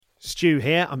Stu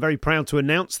here. I'm very proud to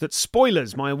announce that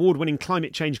Spoilers, my award-winning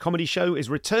climate change comedy show,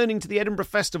 is returning to the Edinburgh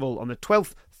Festival on the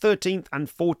 12th, 13th and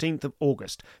 14th of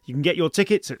August. You can get your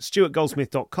tickets at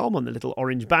stuartgoldsmith.com on the little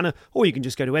orange banner, or you can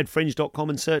just go to edfringe.com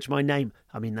and search my name.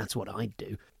 I mean, that's what I'd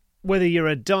do. Whether you're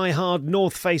a die-hard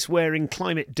North Face wearing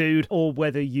climate dude, or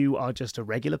whether you are just a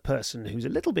regular person who's a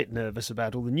little bit nervous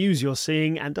about all the news you're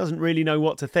seeing and doesn't really know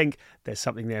what to think, there's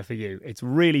something there for you. It's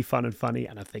really fun and funny,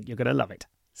 and I think you're going to love it.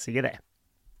 See you there.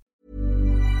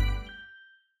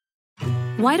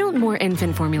 Why don't more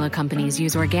infant formula companies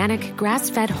use organic,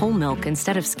 grass-fed whole milk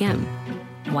instead of skim?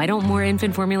 Why don't more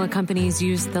infant formula companies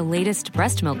use the latest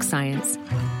breast milk science?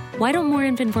 Why don't more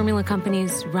infant formula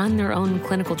companies run their own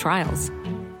clinical trials?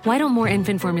 Why don't more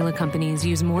infant formula companies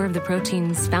use more of the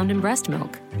proteins found in breast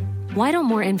milk? Why don't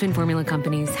more infant formula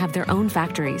companies have their own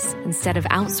factories instead of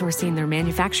outsourcing their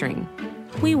manufacturing?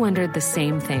 We wondered the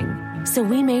same thing. So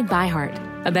we made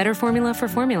ByHeart, a better formula for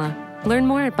formula. Learn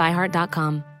more at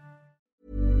byheart.com.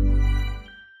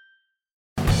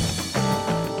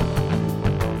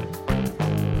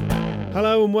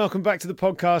 Hello and welcome back to the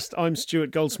podcast. I'm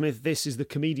Stuart Goldsmith. This is The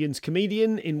Comedian's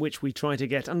Comedian, in which we try to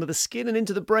get under the skin and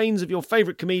into the brains of your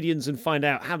favourite comedians and find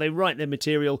out how they write their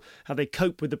material, how they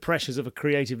cope with the pressures of a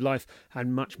creative life,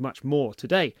 and much, much more.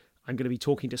 Today, I'm going to be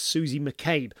talking to Susie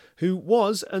McCabe, who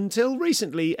was, until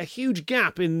recently, a huge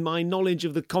gap in my knowledge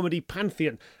of the comedy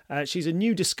pantheon. She's a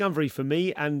new discovery for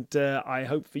me, and I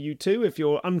hope for you too, if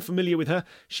you're unfamiliar with her.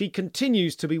 She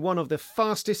continues to be one of the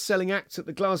fastest-selling acts at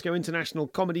the Glasgow International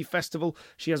Comedy Festival.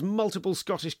 She has multiple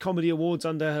Scottish Comedy Awards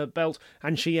under her belt,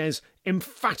 and she is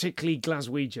emphatically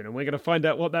Glaswegian, and we're going to find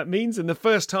out what that means in the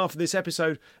first half of this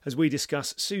episode as we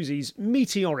discuss Susie's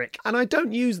meteoric, and I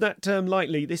don't use that term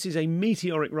lightly, this is a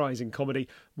meteoric rise in comedy.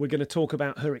 We're going to talk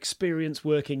about her experience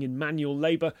working in manual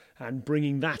labour and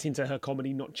bringing that into her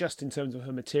comedy, not just in terms of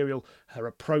her material, her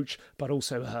approach, but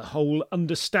also her whole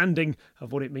understanding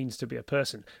of what it means to be a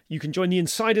person. You can join the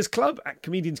Insiders Club at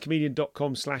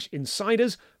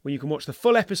comedianscomedian.com/insiders, where you can watch the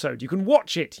full episode. You can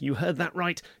watch it. You heard that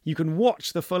right. You can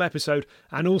watch the full episode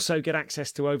and also get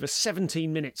access to over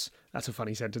 17 minutes. That's a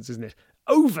funny sentence, isn't it?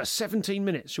 Over 17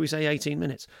 minutes, should we say 18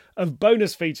 minutes, of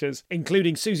bonus features,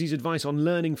 including Susie's advice on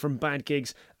learning from bad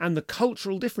gigs and the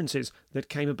cultural differences that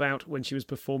came about when she was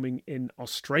performing in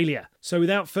Australia. So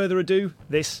without further ado,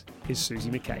 this is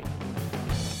Susie McCabe.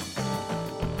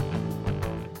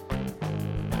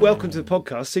 Welcome to the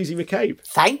podcast, Susie McCabe.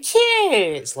 Thank you.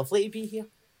 It's lovely to be here.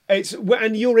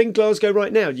 And you're in Glasgow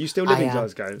right now. Do you still live in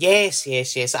Glasgow? Yes.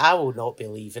 I will not be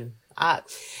leaving. I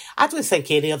don't think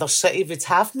any other city would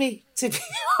have me, to be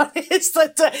honest.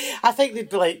 I think they'd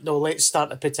be like, no, let's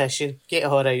start a petition. Get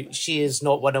her out. She is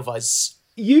not one of us.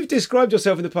 You've described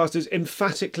yourself in the past as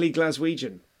emphatically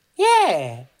Glaswegian.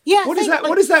 Yeah. What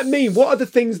does that mean? What are the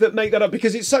things that make that up?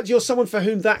 Because you're someone for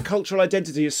whom that cultural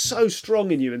identity is so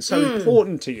strong in you and so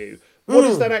important to you. What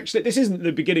is that actually? This isn't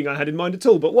the beginning I had in mind at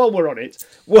all, but while we're on it,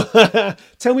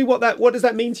 tell me what does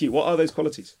that mean to you? What are those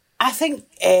qualities? I think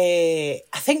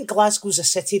Glasgow's a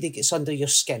city that gets under your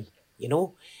skin, you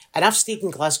know? And I've stayed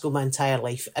in Glasgow my entire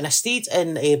life. And I stayed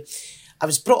I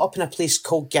was brought up in a place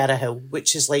called Garrahill,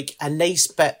 which is like a nice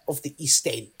bit of the East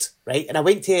End, right? And I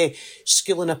went to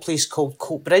school in a place called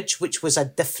Coatbridge, which was a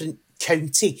different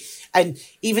county. And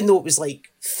even though it was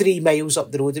like 3 miles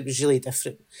up the road, it was really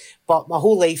different. But my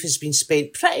whole life has been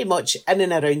spent pretty much in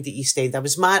and around the East End. I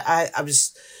was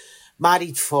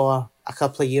married for a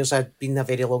couple of years. I'd been in a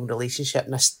very long relationship,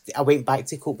 and I went back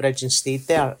to Coatbridge and stayed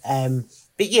there.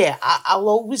 But yeah, I'll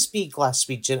always be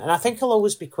Glaswegian, and I think I'll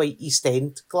always be quite East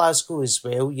End Glasgow as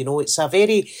well. You know, it's a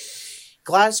very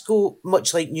Glasgow,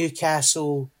 much like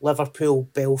Newcastle, Liverpool,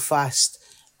 Belfast.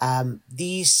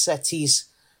 These cities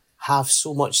have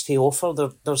so much to offer. They're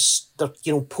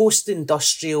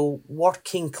post-industrial,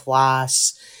 working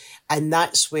class. And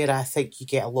that's where I think you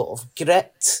get a lot of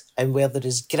grit. And where there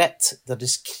is grit, there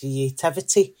is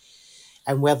creativity.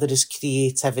 And where there is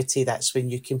creativity, that's when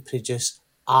you can produce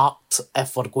art,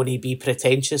 if we're going to be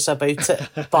pretentious about it.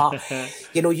 But,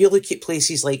 you look at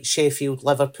places like Sheffield,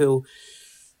 Liverpool,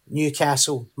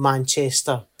 Newcastle,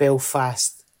 Manchester,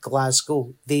 Belfast,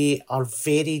 Glasgow. They are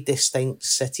very distinct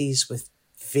cities with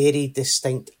very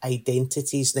distinct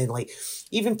identities. And then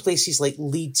even places like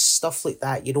Leeds, stuff like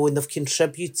that, and they've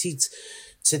contributed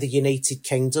to the United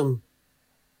Kingdom.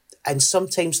 And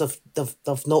sometimes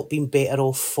they've not been better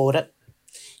off for it,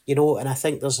 and I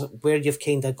think there's where you've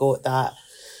kind of got that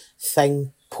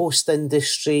thing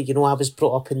post-industry. I was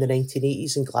brought up in the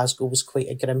 1980s, and Glasgow was quite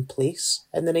a grim place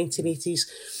in the 1980s.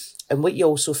 And what you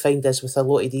also find is with a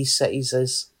lot of these cities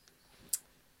is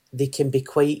they can be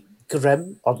quite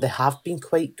grim, or they have been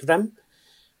quite grim,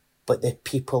 but the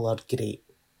people are great.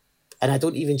 And I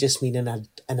don't even just mean in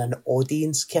an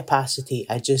audience capacity.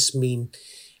 I just mean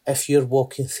if you're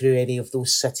walking through any of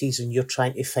those cities and you're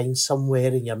trying to find somewhere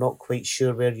and you're not quite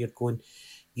sure where you're going,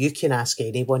 you can ask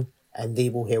anyone and they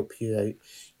will help you out.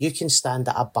 You can stand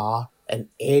at a bar in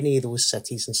any of those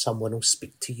cities and someone will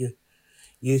speak to you.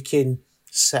 You can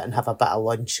sit and have a bit of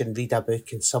lunch and read a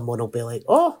book and someone will be like,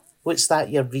 oh, what's that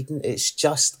you're reading? It's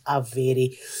just a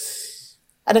very...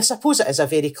 And I suppose it is a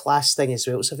very class thing as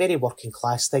well. It's a very working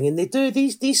class thing. And they do,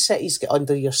 these cities get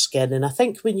under your skin. And I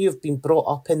think when you've been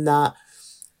brought up in that,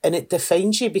 and it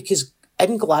defines you, because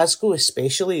in Glasgow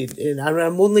especially, and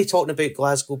I'm only talking about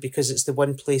Glasgow because it's the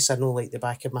one place I know like the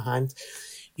back of my hand,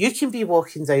 you can be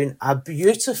walking down a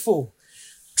beautiful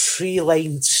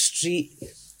tree-lined street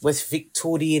with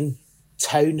Victorian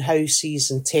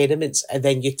townhouses and tenements, and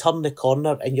then you turn the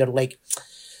corner and you're like,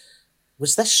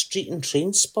 was this street in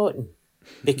Trainspotting?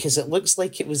 Because it looks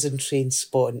like it was in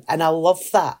Trainspotting. And I love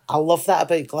that. I love that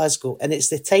about Glasgow. And it's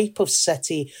the type of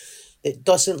city that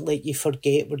doesn't let you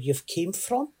forget where you've came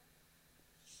from.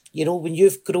 You know, when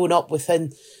you've grown up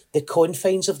within the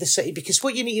confines of the city. Because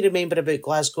what you need to remember about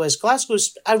Glasgow is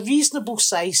Glasgow's a reasonable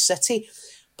sized city,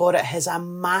 but it has a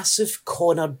massive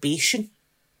conurbation.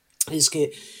 It's got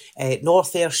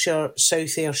North Ayrshire,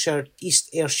 South Ayrshire, East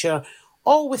Ayrshire,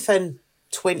 all within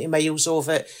 20 miles of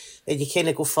it. Then you kind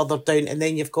of go further down, and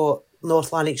then you've got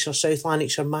North Lanarkshire, South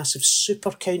Lanarkshire, massive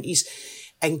super counties.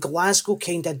 And Glasgow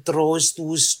kind of draws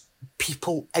those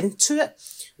people into it.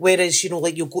 Whereas, you know,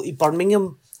 like you'll go to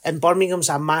Birmingham, and Birmingham's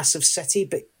a massive city,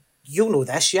 but you'll know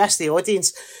this. You ask the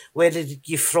audience, where are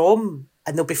you from?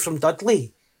 And they'll be from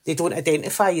Dudley. They don't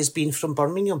identify as being from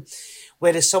Birmingham.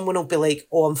 Whereas someone will be like,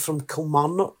 oh, I'm from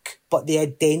Kilmarnock, but they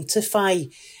identify,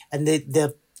 and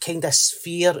their kind of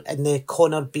sphere and the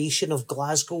conurbation of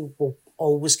Glasgow will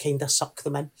always kind of suck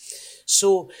them in.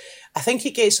 So I think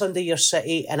it gets under your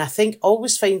city, and I think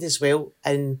always find as well,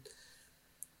 and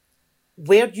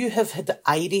where you have had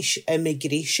Irish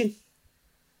immigration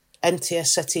into a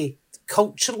city,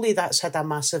 culturally that's had a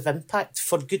massive impact,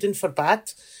 for good and for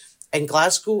bad. In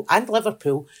Glasgow and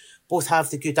Liverpool both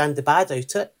have the good and the bad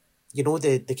out it. You know,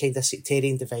 the kind of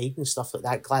sectarian divide and stuff like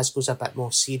that. Glasgow's a bit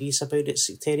more serious about its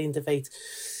sectarian divide.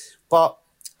 But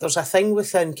there's a thing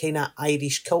within kind of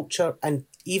Irish culture, and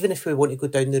even if we want to go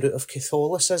down the route of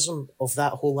Catholicism, of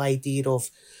that whole idea of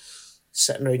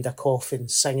sitting around a coffin,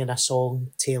 singing a song,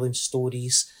 telling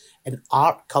stories, and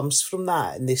art comes from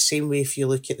that. In the same way, if you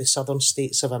look at the southern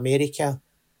states of America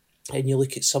and you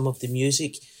look at some of the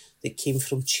music that came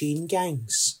from chain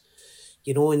gangs,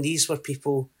 you know, and these were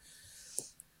people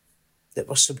that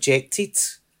were subjected,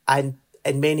 and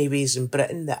in many ways in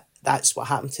Britain that's what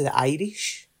happened to the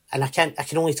Irish. And I can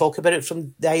only talk about it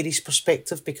from the Irish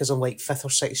perspective because I'm like 5th or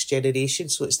 6th generation,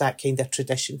 so it's that kind of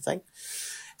tradition thing.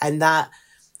 And that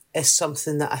is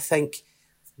something that I think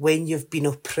when you've been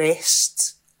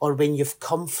oppressed, or when you've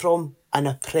come from an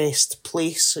oppressed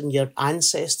place and your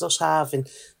ancestors have, and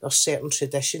there's certain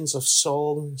traditions of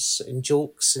songs and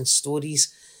jokes and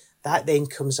stories, that then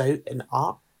comes out in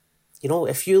art. You know,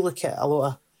 if you look at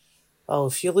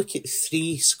if you look at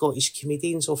 3 Scottish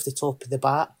comedians off the top of the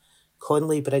bat,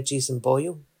 Conley, Bridges and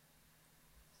Boyle,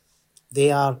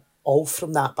 they are all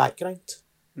from that background.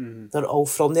 Mm-hmm. They're all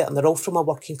from there, and they're all from a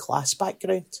working class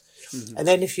background. Mm-hmm. And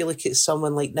then if you look at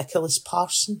someone like Nicholas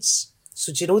Parsons.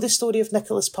 So do you know the story of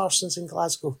Nicholas Parsons in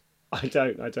Glasgow? I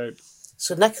don't.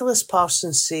 So Nicholas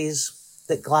Parsons says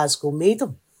that Glasgow made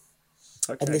him.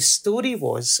 Okay. And the story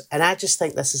was, and I just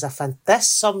think this is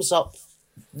this sums up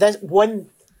this, 1,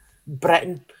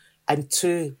 Britain, and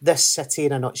 2, this city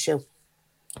in a nutshell.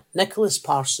 Nicholas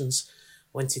Parsons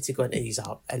wanted to go into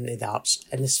the arts,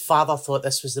 and his father thought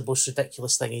this was the most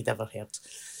ridiculous thing he'd ever heard.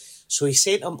 So he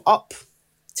sent him up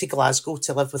to Glasgow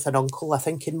to live with an uncle, I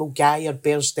think in Mulgai or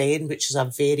Bearsden, which is a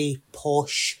very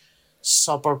posh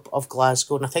suburb of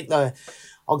Glasgow. And I think the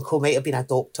uncle might have been a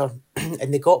doctor,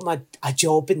 and they got him a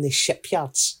job in the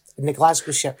shipyards, in the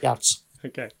Glasgow shipyards.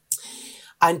 Okay.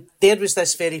 And there was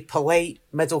this very polite,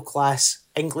 middle-class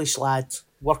English lad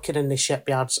working in the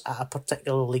shipyards at a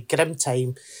particularly grim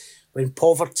time when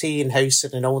poverty and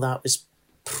housing and all that was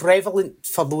prevalent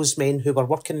for those men who were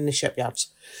working in the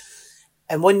shipyards.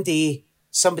 And one day,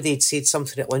 somebody had said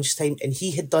something at lunchtime, and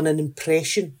he had done an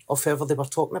impression of whoever they were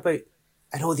talking about.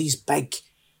 And all these big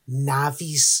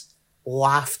navvies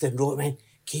laughed and wrote, man,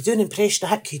 can you do an impression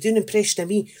of it? Can you do an impression of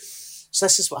me? So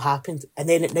this is what happened. And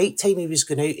then at night time he was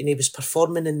going out and he was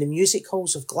performing in the music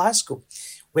halls of Glasgow,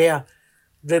 where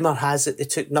rumour has it they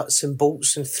took nuts and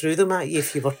bolts and threw them at you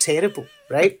if you were terrible,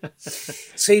 right?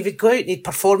 So he would go out and he'd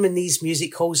perform in these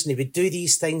music halls and he would do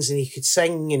these things and he could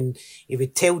sing and he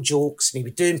would tell jokes and he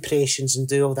would do impressions and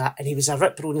do all that. And he was a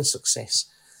rip-roaring success.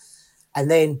 And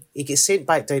then he gets sent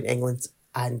back down to England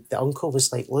and the uncle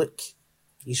was like, look,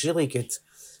 he's really good.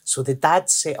 So the dad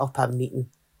set up a meeting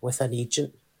with an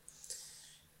agent.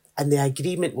 And the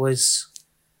agreement was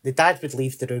the dad would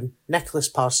leave the room, Nicholas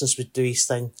Parsons would do his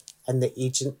thing, and the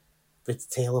agent would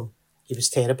tell him he was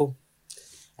terrible.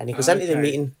 And he goes into the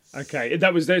meeting. Okay,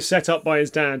 that was set up by his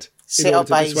dad. Set up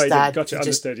by his dad. Gotcha,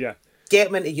 understood, yeah. Get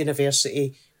him into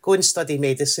university, go and study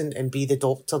medicine and be the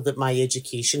doctor that my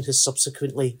education has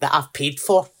subsequently, that I've paid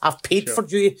for. I've paid for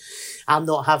you. I'm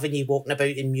not having you walking about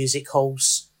in music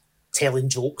halls, telling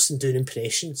jokes and doing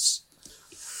impressions.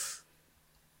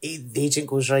 The agent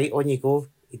goes, right, on you go.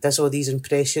 He does all these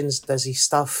impressions, does his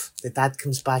stuff. The dad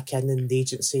comes back in and the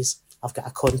agent says, I've got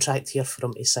a contract here for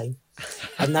him to sign.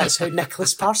 And that's how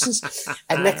Nicholas Parsons,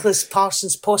 and Nicholas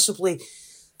Parsons possibly,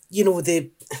 you know,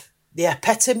 the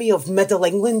epitome of Middle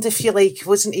England, if you like,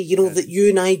 wasn't he? You know, that you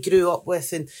and I grew up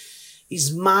with, and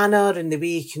his manner and the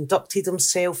way he conducted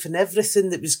himself and everything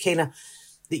that was kind of,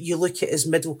 that you look at as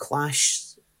middle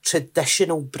class,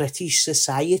 traditional British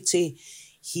society,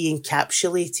 he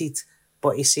encapsulated.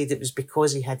 But he said it was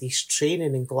because he had his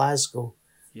training in Glasgow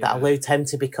that allowed him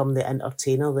to become the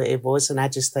entertainer that he was. And I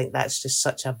just think that's just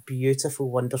such a beautiful,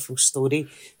 wonderful story.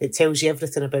 It tells you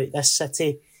everything about this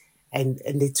city. And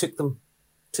they took him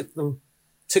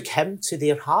to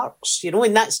their hearts, you know,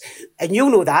 and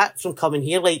you'll know that from coming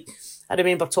here. Like, I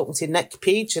remember talking to Nick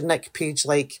Page, and Nick Page,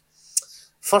 like,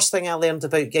 first thing I learned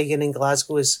about gigging in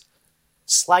Glasgow is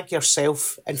slag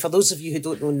yourself. And for those of you who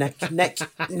don't know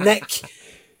Nick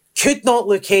could not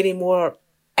look any more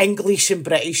English and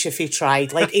British if he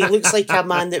tried. Like, he looks like a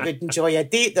man that would enjoy a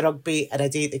day at the rugby and a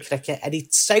day at the cricket. And he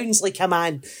sounds like a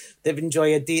man that would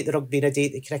enjoy a day at the rugby and a day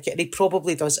at the cricket. And he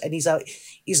probably does. And he's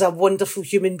a wonderful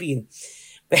human being.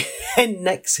 And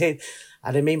Nick said,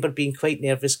 I remember being quite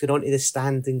nervous going onto the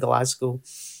stand in Glasgow.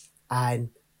 And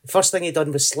the first thing he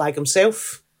done was slag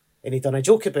himself. And he done a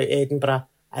joke about Edinburgh.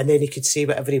 And then he could say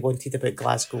whatever he wanted about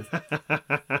Glasgow.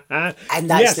 And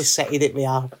that's the city that we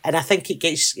are. And I think it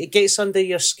gets under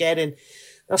your skin. And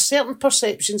there are certain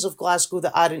perceptions of Glasgow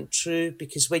that aren't true,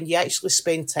 because when you actually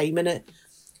spend time in it,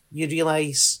 you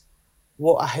realise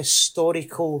what a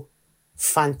historical,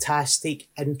 fantastic,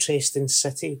 interesting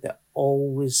city that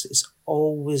is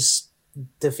always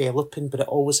developing, but it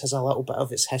always has a little bit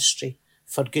of its history,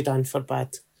 for good and for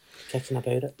bad, kicking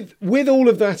about it. With all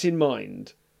of that in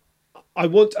mind, I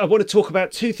want to talk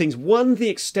about two things. One, the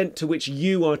extent to which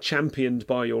you are championed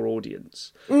by your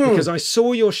audience. Because I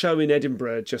saw your show in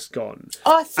Edinburgh just gone.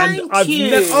 Oh, thank you.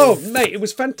 Oh, mate, it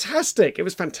was fantastic. It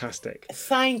was fantastic.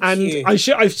 Thank you. And I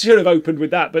should have opened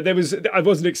with that, but I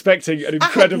wasn't expecting an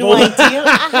incredible... I had no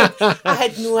idea. I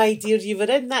had no idea you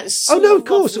were in. That's so Oh, no, of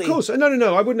course.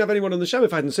 No. I wouldn't have anyone on the show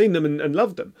if I hadn't seen them and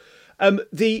loved them.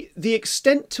 The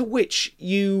extent to which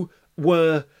you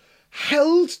were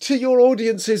held to your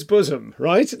audience's bosom,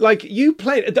 right? Like, you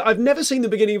played... I've never seen the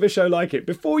beginning of a show like it.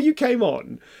 Before you came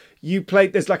on, you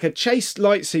played... There's like a chase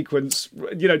light sequence,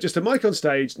 you know, just a mic on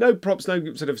stage, no props,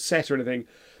 no sort of set or anything.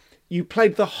 You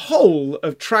played the whole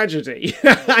of Tragedy.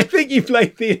 I think you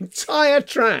played the entire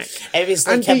track. It was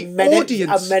like a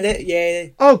minute, yeah.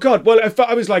 Oh, God. Well,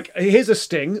 I was like, here's a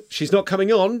sting. She's not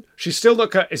coming on. She's still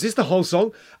not... Is this the whole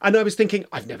song? And I was thinking,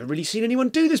 I've never really seen anyone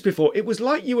do this before. It was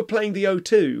like you were playing the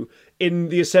O2 in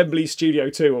the Assembly Studio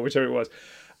 2 or whichever it was.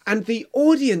 And the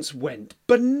audience went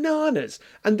bananas.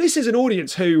 And this is an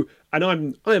audience who... And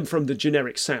I am from the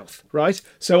generic South, right?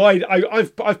 So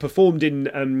I've performed in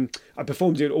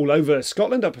all over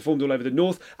Scotland. I've performed all over the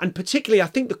North, and particularly I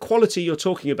think the quality you're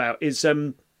talking about is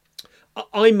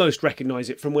I most recognise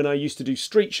it from when I used to do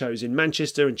street shows in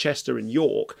Manchester and Chester and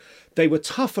York. They were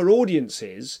tougher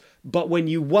audiences, but when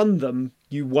you won them,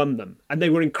 and they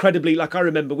were incredibly. Like, I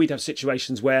remember we'd have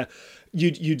situations where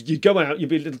you'd go out, you'd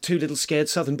be two little scared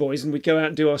Southern boys, and we'd go out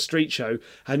and do our street show,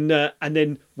 and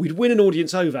then we'd win an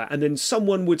audience over, and then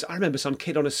someone would. I remember some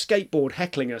kid on a skateboard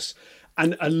heckling us,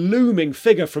 and a looming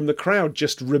figure from the crowd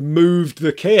just removed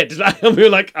the kid, and we were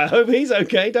like, I hope he's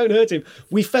okay, don't hurt him.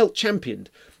 We felt championed.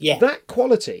 Yeah, that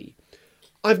quality.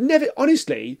 I've never,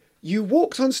 honestly. You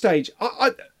walked on stage.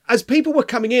 As people were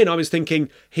coming in, I was thinking,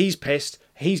 he's pissed.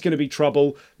 He's going to be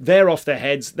trouble. They're off their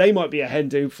heads. They might be a hen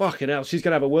do. Fucking hell, she's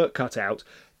going to have her work cut out.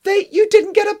 You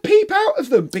didn't get a peep out of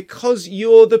them because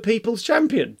you're the people's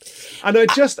champion. And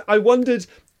I wondered,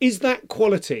 is that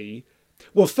quality...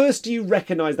 Well, first, do you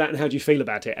recognise that and how do you feel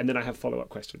about it? And then I have follow-up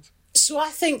questions. So I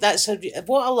think that's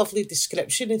what a lovely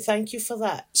description, and thank you for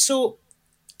that. So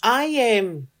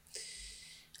and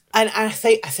I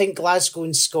think Glasgow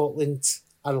and Scotland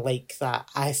are like that.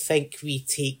 I think we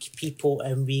take people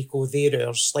and we go, they're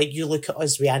ours. Like, you look at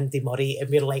us with Andy Murray and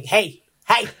we're like, hey,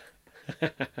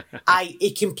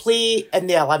 he can play in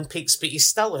the Olympics, but he's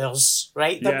still ours,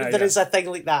 right? There is a thing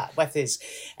like that with us.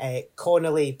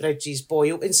 Connolly, Bridges,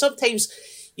 Boyle. And sometimes,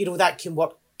 that can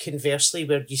work conversely,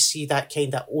 where you see that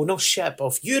kind of ownership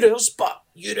of you're ours, but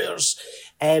you're ours.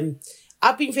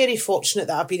 I've been very fortunate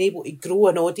that I've been able to grow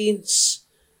an audience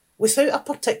without a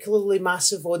particularly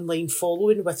massive online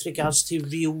following with regards to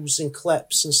reels and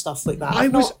clips and stuff like that.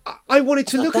 I wanted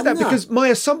to look at that because my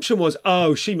assumption was,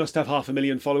 she must have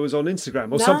 500,000 followers on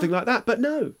Instagram or something like that. But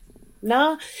no.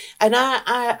 Nah. And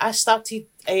I started,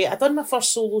 I done my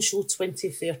first solo show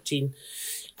 2013,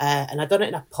 and I done it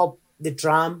in a pub, the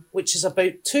Dram, which is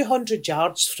about 200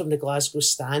 yards from the Glasgow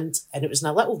stand. And it was in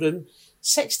a little room,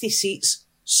 60 seats,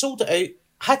 sold it out,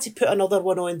 had to put another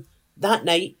one on that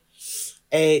night.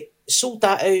 Sold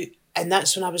that out, and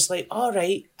that's when I was like, all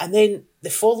right. And then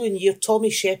the following year, Tommy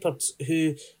Shepherd,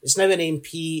 who is now an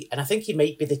MP, and I think he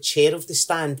might be the chair of the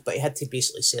stand, but he had to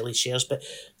basically sell his shares. But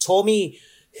Tommy,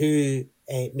 who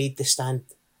made the stand,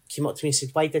 came up to me and said,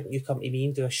 why didn't you come to me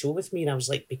and do a show with me? And I was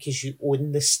like, because you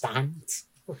own the stand.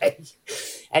 Right?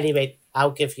 And he went,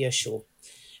 I'll give you a show.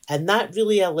 And that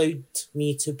really allowed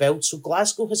me to build. So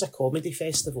Glasgow has a comedy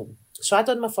festival. So I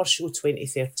done my first show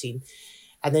 2013.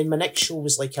 And then my next show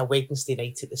was like a Wednesday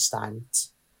night at the stand,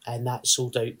 and that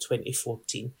sold out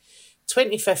 2014.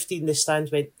 2015, the stand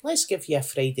went, let's give you a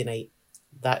Friday night.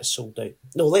 That sold out.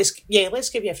 No, let's give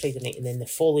you a Friday night. And then the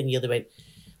following year they went,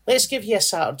 let's give you a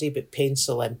Saturday, but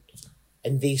pencil in.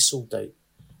 And they sold out.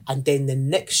 And then the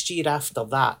next year after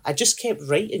that, I just kept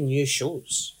writing new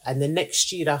shows. And the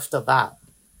next year after that,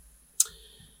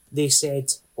 they said,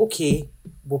 okay,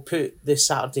 we'll put the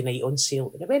Saturday night on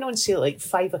sale. And it went on sale at like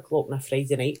 5 o'clock on a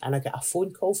Friday night, and I got a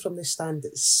phone call from the stand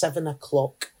at 7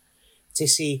 o'clock to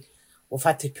say, we've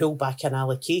had to pull back an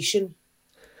allocation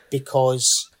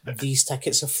because these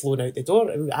tickets have flown out the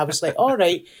door. And I was like, all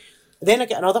right. Then I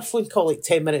get another phone call like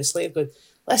 10 minutes later going,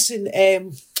 listen,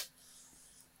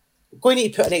 going to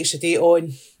put an extra date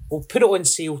on. We'll put it on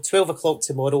sale 12 o'clock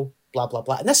tomorrow. Blah, blah,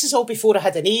 blah. And this is all before I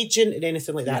had an agent and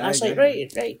anything like that. And I was like, right,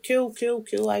 cool,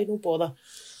 aye, no bother.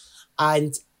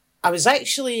 And I was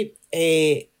actually,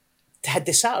 had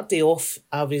the Saturday off.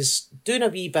 I was doing a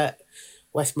wee bit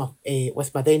with my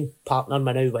then partner,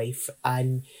 my now wife,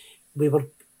 and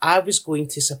I was going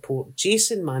to support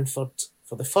Jason Manford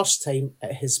for the first time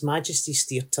at His Majesty's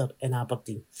Theatre in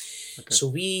Aberdeen. Okay. So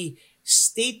we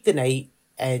stayed the night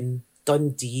in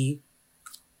Dundee.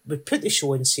 We put the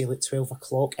show on sale at 12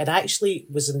 o'clock, and I actually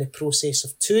was in the process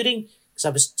of touring, because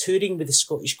I was touring with the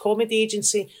Scottish Comedy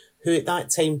Agency, who at that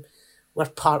time were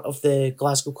part of the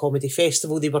Glasgow Comedy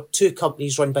Festival. They were two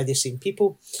companies run by the same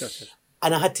people. Gotcha.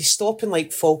 And I had to stop in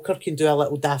like Falkirk and do a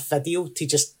little daft video to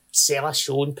just sell a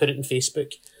show and put it on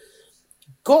Facebook.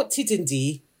 Got to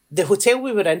Dundee. The hotel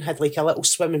we were in had like a little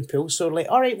swimming pool. So we're like,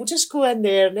 all right, we'll just go in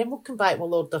there and then we'll come back and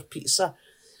we'll order pizza.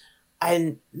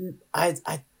 And I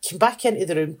came back into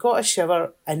the room, got a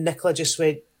shower, and Nicola just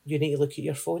went, you need to look at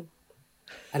your phone.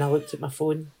 And I looked at my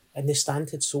phone, and the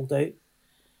stand had sold out.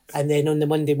 And then on the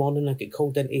Monday morning, I got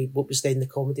called into what was then the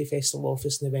Comedy Festival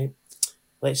office, and they went,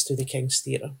 let's do the King's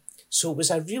Theatre. So it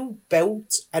was a real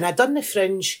build. And I'd done the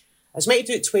Fringe. I was meant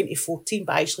to do it 2014,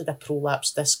 but I actually had a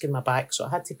prolapse disc in my back, so I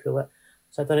had to pull it.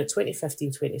 So I done it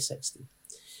 2015, 2016.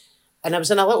 And I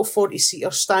was in a little 40-seater,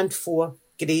 stand 4.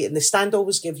 Great, and the stand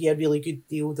always give you a really good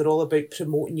deal. They're all about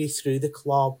promoting you through the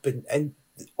club, and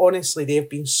honestly, they've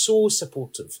been so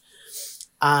supportive.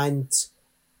 And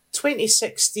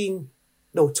 2017,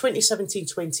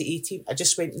 2018, I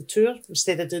just went on tour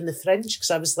instead of doing the Fringe, because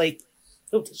I was like,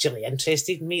 nobody's really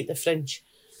interested in me at the Fringe.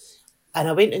 And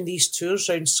I went on these tours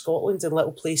around Scotland in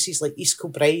little places like East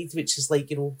Kilbride, which is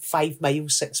like, 5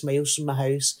 miles, 6 miles from my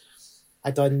house.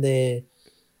 I done the,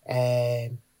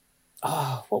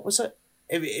 what was it?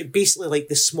 It basically like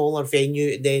the smaller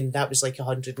venue, and then that was like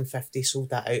 150, sold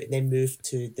that out, and then moved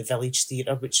to the Village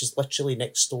Theatre, which is literally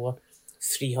next door,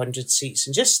 300 seats,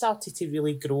 and just started to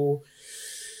really grow.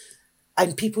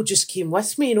 And people just came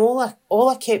with me, and all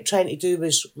I kept trying to do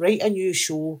was write a new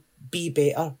show, be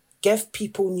better, give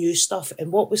people new stuff.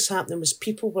 And what was happening was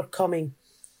people were coming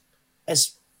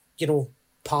as,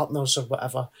 partners or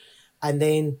whatever, and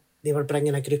then they were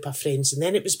bringing a group of friends, and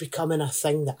then it was becoming a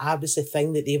thing that I was the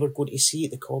thing that they were going to see at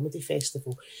the comedy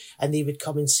festival, and they would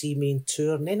come and see me on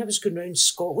tour. And then I was going around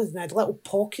Scotland, and I had little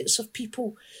pockets of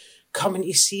people coming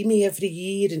to see me every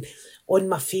year and on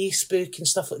my Facebook and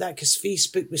stuff like that, because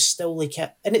Facebook was still like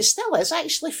it, and it still is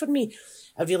actually for me,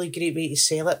 a really great way to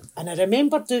sell it. And I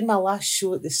remember doing my last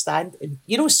show at the Stand, and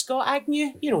you know Scott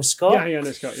Agnew? You know Scott? Yeah, I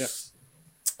know Scott, yeah.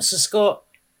 So Scott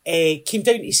came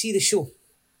down to see the show,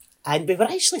 and we were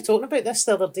actually talking about this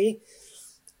the other day.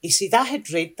 He said, I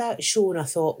had read that show and I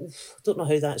thought, I don't know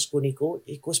how that's going to go.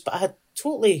 He goes, but I had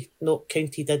totally not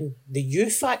counted in the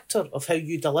you factor of how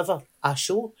you deliver a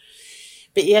show.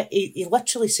 But yeah, he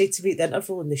literally said to me at the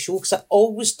interval in the show, because I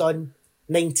always done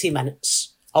 90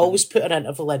 minutes. I always put an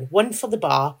interval in. 1 for the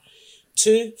bar,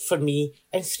 2 for me,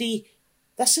 and 3,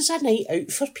 this is a night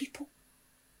out for people.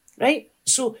 Right?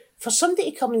 So for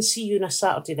somebody to come and see you on a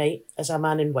Saturday night as a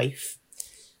man and wife,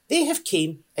 they have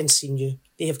came and seen you.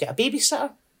 They have got a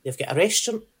babysitter, they've got a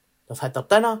restaurant, they've had their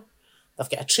dinner, they've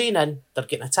got a train in, they're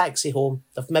getting a taxi home,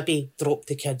 they've maybe dropped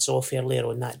the kids off earlier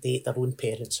on that day at their own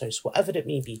parents' house, whatever it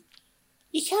may be.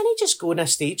 You can't just go on a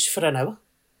stage for an hour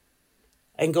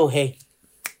and go, hey.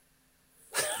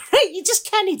 Right? You just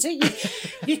can't do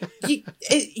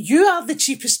it. You are the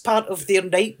cheapest part of their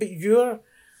night, but your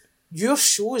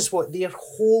show is what their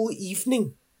whole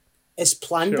evening is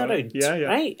planned around. Yeah.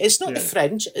 Right? It's not the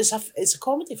Fringe, it's a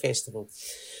comedy festival.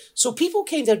 So people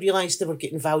kind of realised they were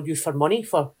getting value for money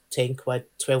for 10 quid,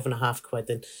 12 and a half quid,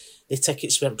 and the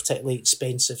tickets weren't particularly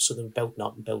expensive, so they were building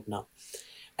up and building up.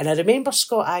 And I remember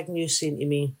Scott Agnew saying to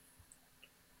me,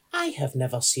 I have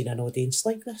never seen an audience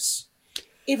like this.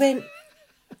 He went,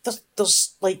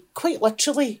 there's like quite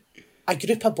literally a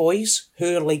group of boys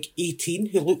who are like 18,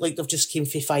 who look like they've just came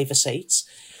for 5-a-sides.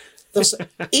 There's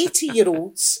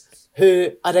 80-year-olds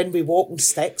who are in with walking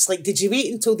sticks. Like, did you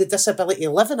wait until the disability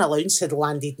living allowance had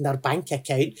landed in their bank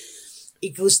account? He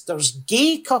goes, there's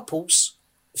gay couples,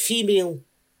 female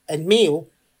and male.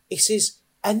 He says,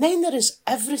 and then there is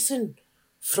everything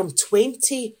from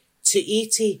 20 to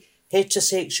 80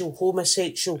 heterosexual,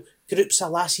 homosexual, groups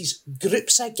of lassies,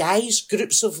 groups of guys,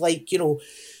 groups of like, you know,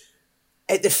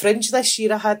 at the Fringe this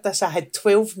year I had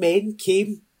 12 men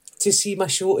came to see my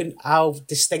show, and I'll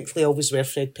distinctly always wear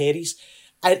Fred Perry's.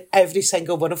 And every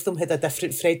single one of them had a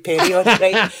different Fred Perry on,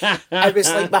 right? It was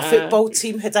like my football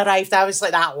team had arrived. I was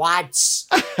like, that lads.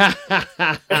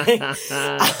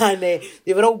 And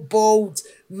they were all bald,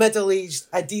 middle-aged.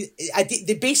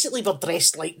 They basically were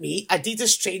dressed like me.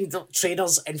 Adidas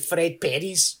trainers and Fred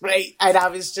Perry's, right? And I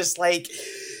was just like,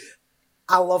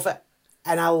 I love it.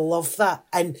 And I love that.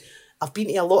 And I've been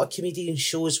to a lot of comedian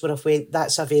shows where I've went,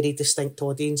 that's a very distinct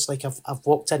audience. Like I've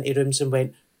walked into rooms and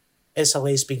went, it's a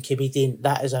lesbian comedian.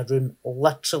 That is a room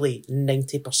literally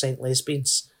 90%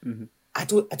 lesbians. Mm-hmm. I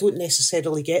don't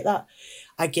necessarily get that.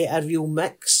 I get a real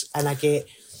mix, and I get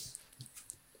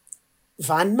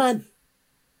Van Man,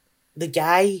 the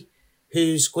guy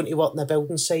who's going to work in a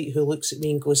building site, who looks at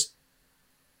me and goes,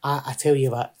 I tell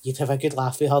you what, you'd have a good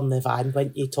laugh with her in the van,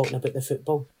 wouldn't you, talking about the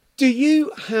football. Do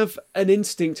you have an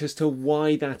instinct as to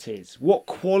why that is? What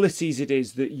qualities it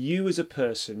is that you as a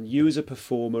person, you as a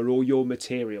performer, or your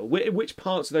material, which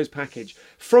parts of those package?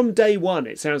 From day one,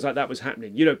 it sounds like that was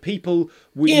happening. You know,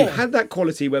 you had that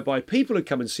quality whereby people would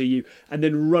come and see you and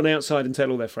then run outside and tell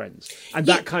all their friends. And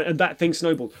that thing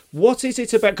snowballed. What is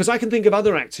it about? Because I can think of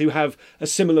other acts who have a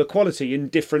similar quality in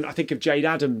different, I think of Jade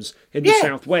Adams in the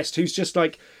Southwest, who's just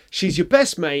like, she's your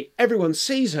best mate, everyone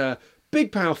sees her, big,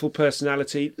 powerful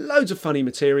personality, loads of funny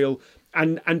material,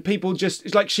 and people just,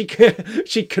 it's like she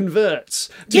converts,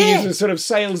 to use a sort of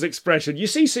sales expression. You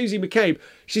see Susie McCabe,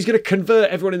 she's going to convert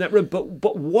everyone in that room,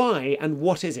 but why and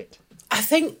what is it? I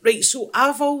think, right, so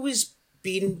I've always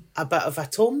been a bit of a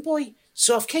tomboy,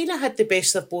 so I've kind of had the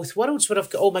best of both worlds, where I've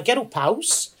got all my girl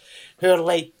pals who are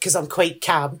like, because I'm quite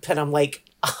camp, and I'm like,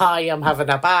 I am having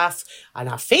a bath and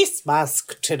a face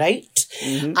mask tonight.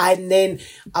 Mm-hmm. And then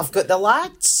I've got the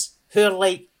lads who are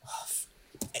like,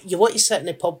 you want to sit in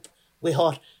the pub with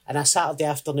her on a Saturday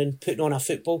afternoon putting on a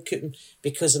football curtain,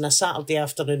 because on a Saturday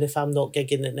afternoon, if I'm not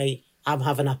gigging at night, I'm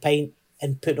having a pint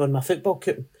and putting on my football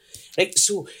curtain. Right?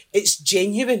 So it's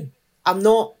genuine. I'm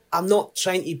not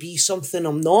trying to be something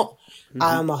I'm not. Mm-hmm.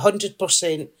 I'm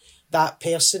 100% that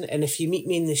person. And if you meet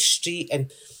me in the street and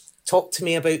talk to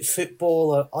me about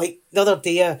football, or like the other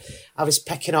day, I was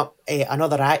picking up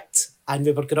another act, and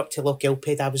we were going up to Loch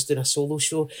Gilphead. I was doing a solo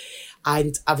show,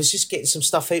 and I was just getting some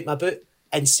stuff out my boot.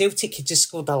 And Celtic had just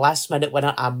scored a last-minute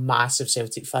winner. I'm a massive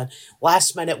Celtic fan.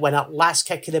 Last-minute winner, last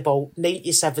kick of the ball,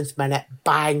 97th minute,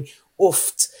 bang,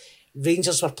 oofed.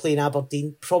 Rangers were playing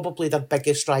Aberdeen, probably their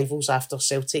biggest rivals after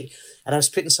Celtic. And I was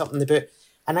putting something in the boot.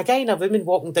 And a guy and a woman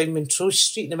walking down Montrose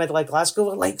Street in the middle of Glasgow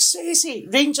were like, Susie,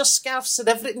 Rangers scarves and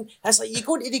everything. I was like, you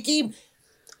going to the game?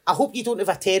 I hope you don't have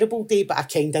a terrible day, but I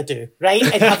kind of do, right?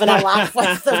 And having a laugh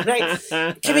with them, right?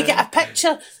 Can we get a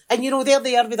picture? And, they're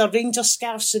there with their Ranger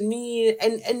scarves and me.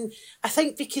 And I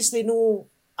think because they know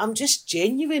I'm just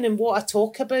genuine, and what I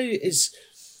talk about is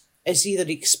either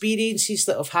experiences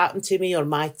that have happened to me or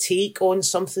my take on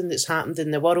something that's happened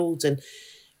in the world. And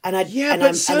I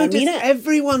mean it.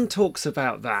 Everyone talks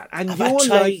about that. And You're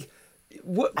like...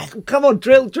 come on,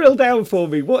 drill down for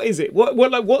me. What is it?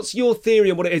 What's your theory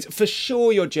on what it is? For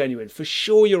sure you're genuine. For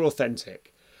sure you're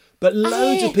authentic. But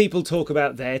loads of people talk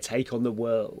about their take on the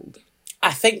world.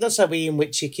 I think there's a way in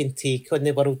which you can take on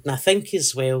the world. And I think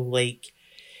as well, like,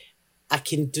 I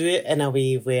can do it in a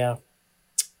way where,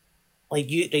 like,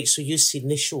 so you've seen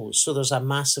the show. So there's a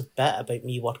massive bit about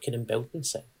me working in building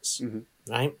sites,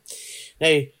 right?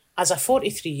 Now, as a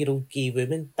 43-year-old gay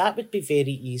woman, that would be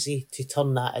very easy to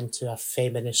turn that into a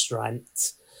feminist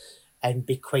rant and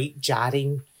be quite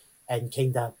jarring and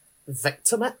kind of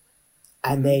victim it,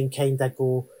 and then kind of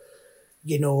go,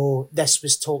 this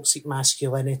was toxic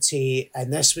masculinity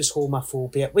and this was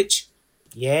homophobia, which,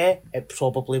 yeah, it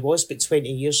probably was, but 20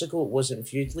 years ago it wasn't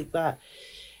viewed like that.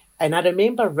 And I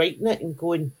remember writing it and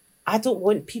going, I don't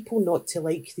want people not to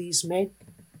like these men,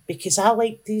 because I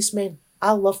like these men.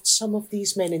 I loved some of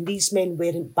these men, and these men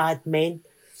weren't bad men.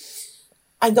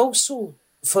 And also,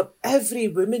 for every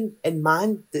woman and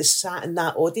man that sat in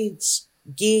that audience,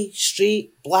 gay,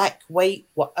 straight, black, white,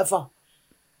 whatever,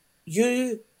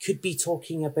 you could be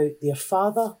talking about their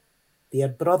father, their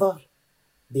brother,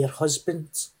 their husband,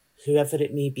 whoever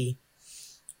it may be.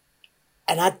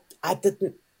 And I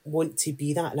didn't want to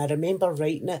be that. And I remember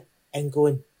writing it and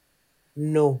going,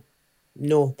 no,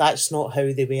 that's not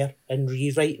how they were, and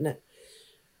rewriting it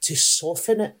to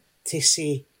soften it, to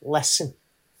say, listen,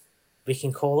 we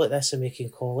can call it this and we can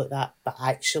call it that, but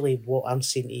actually what I'm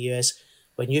saying to you is,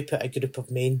 when you put a group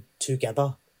of men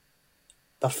together,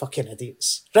 they're fucking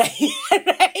idiots, right?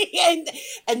 Right? And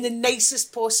in the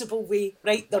nicest possible way,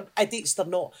 right? They're idiots. They're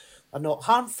not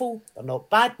harmful. They're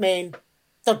not bad men.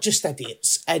 They're just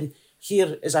idiots. And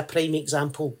here is a prime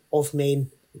example of men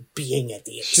being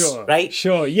idiots. Sure, right?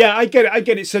 Sure. Yeah, I get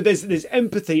it. So there's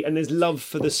empathy and there's love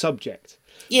for the subject.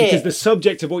 Yeah. Because the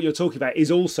subject of what you're talking about is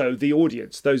also the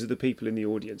audience. Those are the people in the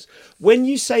audience. When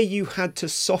you say you had to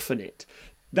soften it,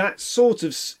 that sort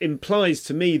of implies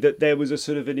to me that there was a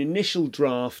sort of an initial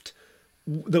draft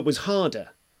that was harder.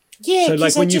 Yeah. So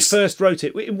like when you first wrote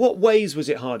it, in what ways was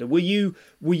it harder? Were you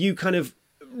kind of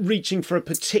reaching for a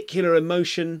particular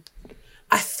emotion?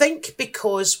 I think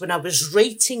because when I was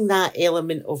writing that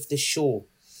element of the show,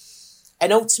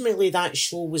 and ultimately that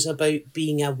show was about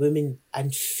being a woman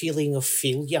and feeling of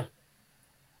failure,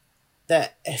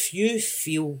 that if you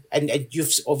feel, and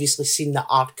you've obviously seen the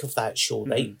arc of that show,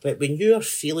 right? But when you're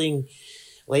feeling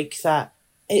like that,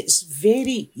 it's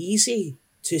very easy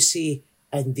to say,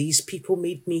 and these people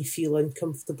made me feel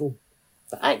uncomfortable.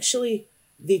 But actually,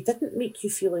 they didn't make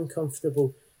you feel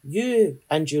uncomfortable. You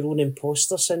and your own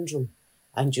imposter syndrome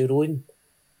and your own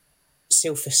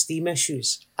self-esteem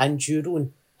issues and your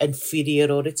own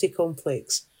inferiority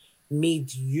complex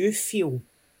made you feel,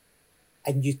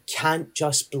 and you can't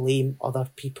just blame other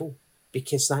people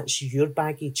because that's your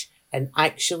baggage. And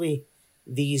actually,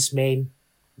 these men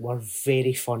were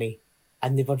very funny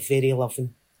and they were very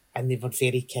loving and they were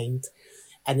very kind.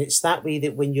 And it's that way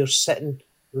that when you're sitting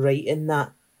writing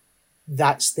that,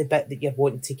 that's the bit that you're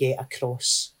wanting to get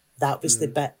across. That was the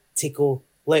bit to go,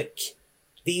 look,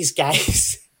 these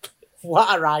guys,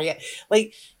 what a riot.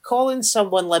 Like, calling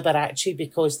someone Liberace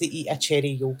because they eat a cherry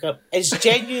yogurt is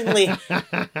genuinely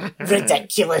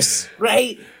ridiculous,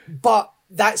 right? But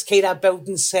that's kind of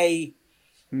building site,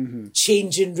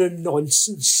 changing room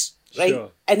nonsense, right?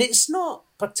 Sure. And it's not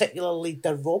particularly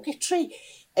derogatory.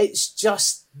 It's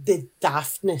just the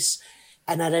daftness.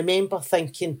 And I remember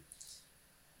thinking,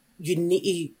 you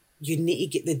need to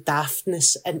get the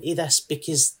daftness into this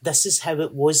because this is how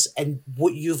it was, and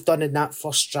what you've done in that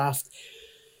first draft,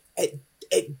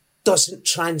 it doesn't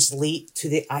translate to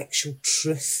the actual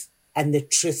truth. And the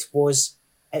truth was,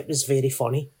 it was very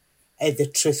funny. The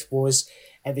truth was,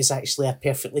 it was actually a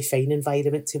perfectly fine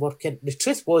environment to work in. The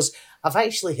truth was, I've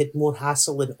actually had more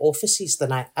hassle in offices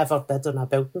than I ever did on a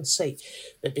building site.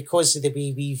 But because of the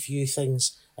way we view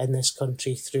things in this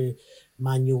country through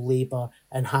manual labour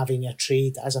and having a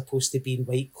trade as opposed to being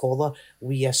white collar,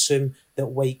 we assume that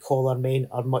white collar men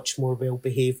are much more well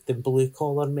behaved than blue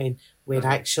collar men, when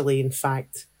actually, in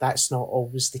fact, that's not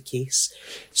always the case.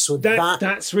 So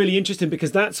that's really interesting,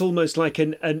 because that's almost like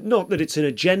not that it's an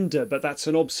agenda, but that's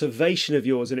an observation of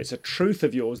yours and it's a truth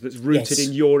of yours that's rooted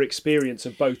in your experience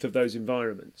of both of those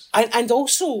environments. And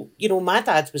also, my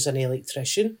dad was an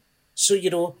electrician.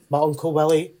 So, my Uncle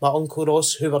Willie, my Uncle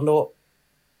Ross, who were not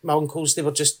my uncles, they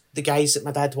were just the guys that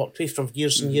my dad worked with from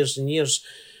years and years and years,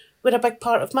 were a big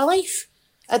part of my life.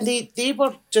 And they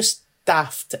were just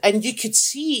daft. And you could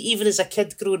see, even as a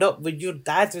kid growing up, when your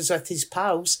dad was with his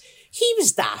pals, he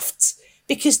was daft.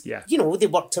 Because, they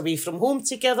worked away from home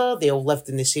together. They all lived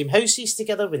in the same houses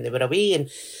together when they were away. And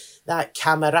that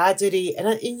camaraderie.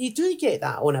 And you do get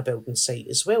that on a building site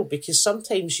as well. Because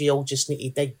sometimes you all just need to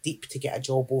dig deep to get a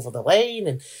job over the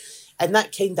line. And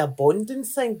that kind of bonding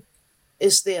thing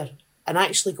is there. And I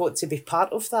actually got to be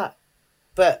part of that.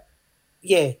 But,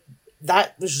 yeah,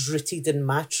 that was rooted in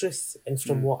my truth and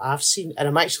from what I've seen. And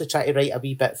I'm actually trying to write a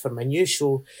wee bit for my new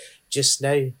show just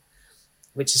now,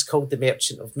 which is called The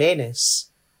Merchant of Menace.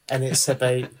 And it's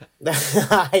about...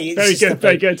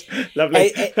 Very good.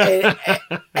 Lovely.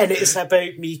 And it's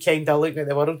about me kind of looking at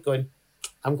the world going,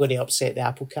 I'm going to upset the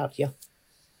apple cart here.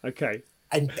 Okay.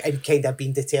 And kind of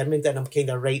being determined, and I'm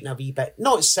kind of writing a wee bit.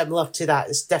 Not similar to that,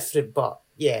 it's different, but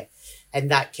yeah, and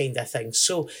that kind of thing.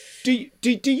 So... Do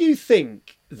you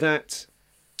think that...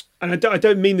 And I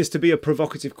don't mean this to be a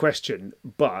provocative question,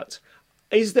 but...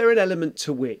 Is there an element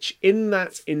to which, in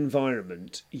that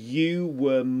environment, you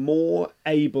were more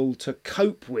able to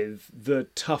cope with the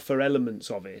tougher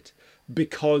elements of it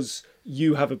because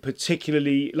you have a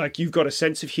particularly, like, you've got a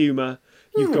sense of humour,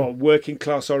 you've got working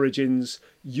class origins,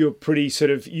 you're pretty sort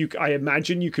of, I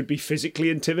imagine you could be physically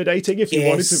intimidating if you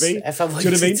wanted to be. If I wanted Do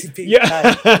you know what I mean? to be.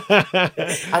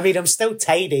 Yeah. I mean, I'm still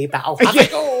tiny, but I'll have a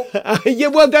go. Yeah,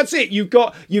 well, that's it. You've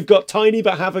got tiny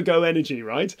but have a go energy,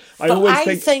 right?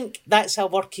 I think that's a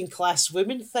working class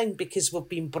woman thing because we've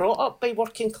been brought up by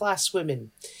working class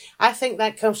women. I think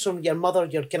that comes from your mother,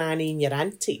 your granny, and your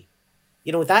auntie.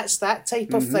 That's that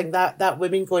type of thing. That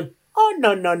women going, oh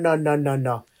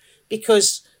no.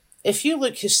 Because if you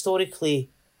look historically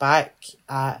back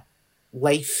at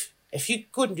life, if you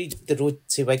go and read The Road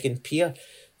to Wigan Pier,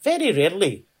 very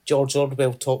rarely George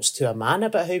Orwell talks to a man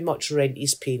about how much rent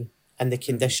he's paying and the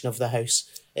condition of the house.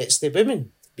 It's the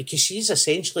woman, because she's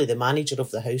essentially the manager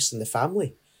of the house and the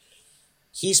family.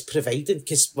 He's providing,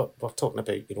 because we're talking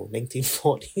about,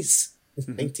 1940s,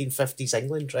 1950s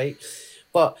England, right?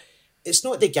 But it's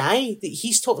not the guy.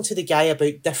 He's talking to the guy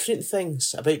about different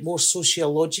things, about more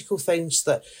sociological things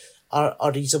that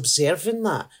are he's observing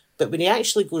that. But when he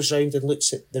actually goes round and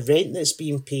looks at the rent that's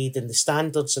being paid and the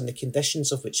standards and the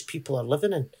conditions of which people are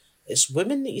living in, it's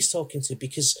women that he's talking to,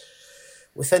 because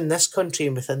within this country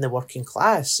and within the working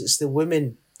class, it's the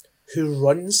woman who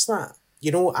runs that.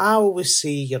 I always say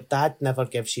your dad never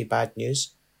gives you bad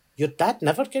news. Your dad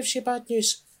never gives you bad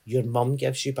news. Your mum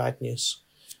gives you bad news.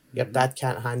 Your dad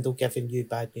can't handle giving you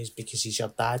bad news because he's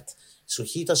your dad. So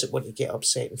he doesn't want to get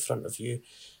upset in front of you.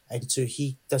 And so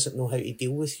he doesn't know how to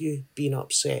deal with you being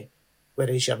upset.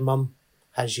 Whereas your mum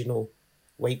has,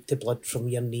 wiped the blood from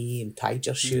your knee and tied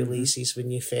your shoelaces when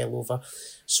you fell over.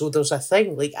 So there's a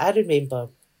thing, like I remember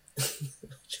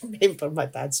my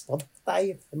dad's mother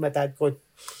dying and my dad going,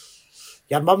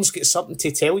 your mum's got something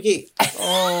to tell you.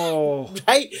 Oh.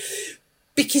 Right?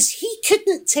 Because he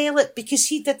couldn't tell it because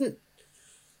he didn't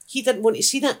want to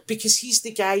see that, because he's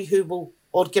the guy who will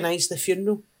organise the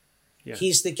funeral. Yeah.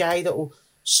 He's the guy that will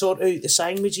sort out the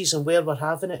sandwiches and where we're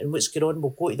having it and what's going on. We'll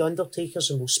go to the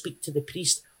undertakers and we'll speak to the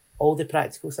priest. All the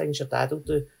practical things your dad will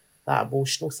do. That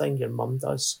emotional thing your mum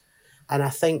does. And I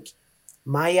think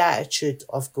my attitude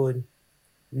of going,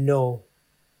 no,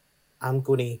 I'm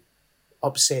going to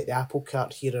upset the apple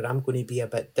cart here, or I'm going to be a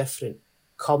bit different,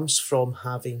 comes from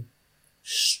having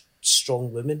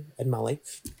strong women in my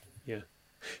life. Yeah.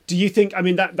 Do you think,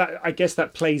 that I guess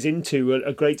that plays into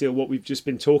a great deal of what we've just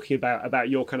been talking about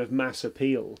your kind of mass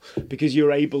appeal, because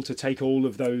you're able to take all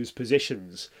of those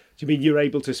positions. Do you mean you're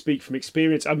able to speak from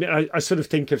experience? I sort of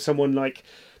think of someone like,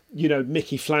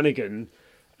 Mickey Flanagan,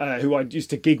 who I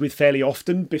used to gig with fairly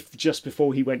often, just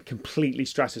before he went completely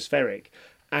stratospheric.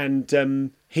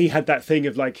 And he had that thing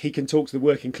of like, he can talk to the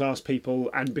working class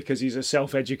people, and because he's a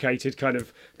self-educated kind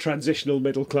of transitional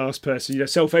middle class person,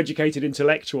 self-educated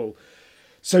intellectual.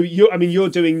 So you're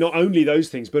doing not only those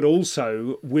things, but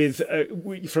also with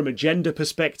from a gender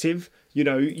perspective.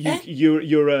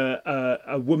 You're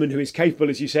a woman who is capable,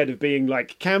 as you said, of being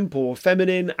like camp or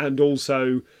feminine, and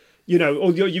also,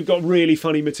 you've got really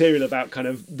funny material about kind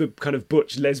of the kind of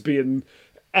butch lesbian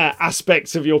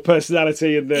aspects of your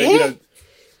personality and the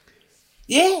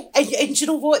Yeah, and you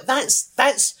know what?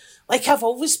 That's like, I've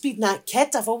always been that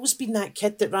kid. I've always been that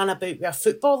kid that ran about with a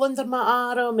football under my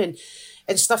arm and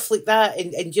stuff like that.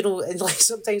 And and like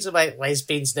sometimes I'm like,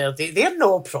 lesbians now, they're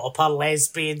no proper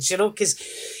lesbians,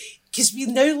 because we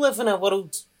now live in a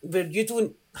world where you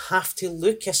don't have to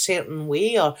look a certain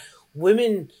way, or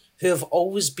women who have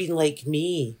always been like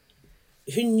me,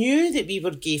 who knew that we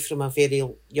were gay from a very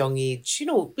young age. You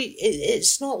know,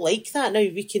 it's not like that now.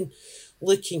 We can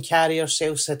look and carry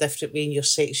ourselves a different way, and your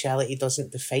sexuality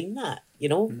doesn't define that, you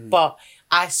know. But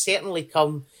I certainly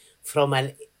come from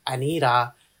an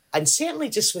era, and certainly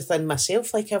just within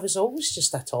myself, like I was always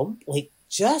just a tom.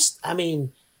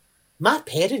 My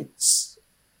parents,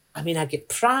 I get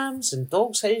prams and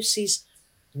dogs' houses,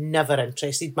 never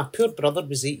interested. My poor brother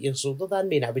was 8 years older than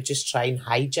me, and I would just try and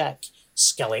hijack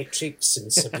Skeletrics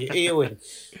and Subbuteo and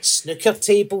snooker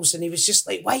tables, and he was just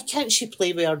like, why can't she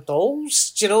play with her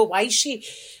dolls? Do you know, why is she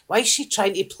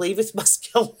trying to play with my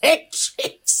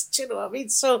Skeletrics? Do you know what I mean?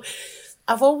 So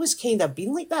I've always kind of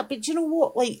been like that, but do you know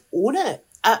what? Like, own it.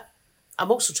 I'm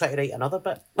also trying to write another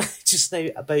bit just now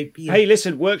about being... Hey,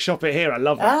 listen, workshop it here. I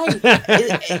love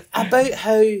it. About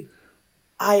how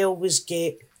I always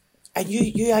get... And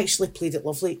you actually played it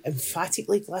lovely,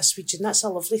 emphatically, Glaswegian. That's a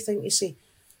lovely thing to say.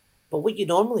 But what you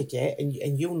normally get,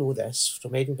 and you'll know this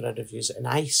from Edinburgh reviews, and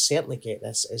I certainly get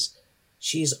this, is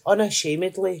she's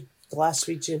unashamedly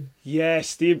Glaswegian.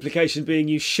 Yes, the implication being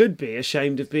you should be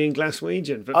ashamed of being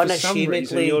Glaswegian, but for some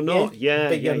reason you're not.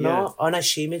 But you're not.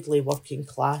 Unashamedly working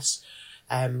class,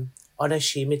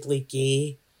 unashamedly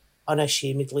gay,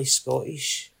 unashamedly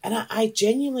Scottish. And I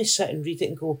genuinely sit and read it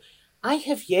and go, I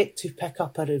have yet to pick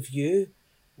up a review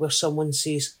where someone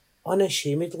says,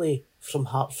 unashamedly from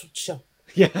Hertfordshire.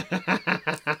 Yeah.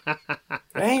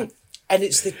 Right? And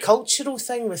it's the cultural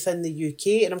thing within the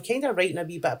UK, and I'm kind of writing a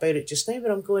wee bit about it just now,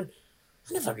 where I'm going,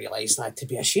 I never realised I had to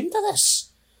be ashamed of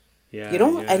this. Yeah, you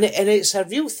know? yeah. And it's a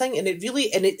real thing, and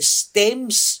it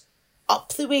stems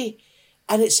up the way,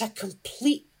 and it's a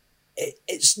complete...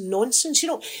 It's nonsense, you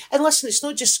know. And listen, it's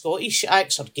not just Scottish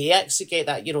acts or gay acts that get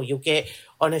that. You know, you'll get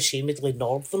unashamedly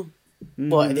Northern.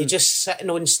 But are they just sitting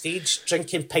on stage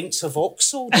drinking pints of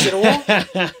Oxo, do you know?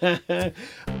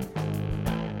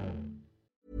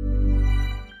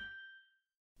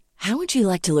 How would you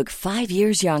like to look 5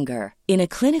 years younger? In a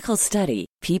clinical study,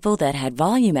 people that had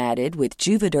volume added with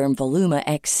Juvederm Voluma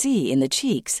XC in the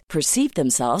cheeks perceived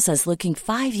themselves as looking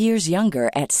 5 years younger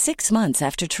at 6 months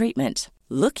after treatment.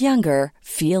 Look younger,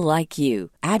 feel like you.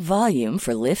 Add volume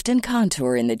for lift and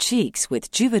contour in the cheeks with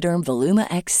Juvederm Voluma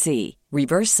XC.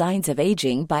 Reverse signs of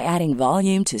aging by adding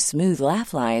volume to smooth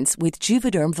laugh lines with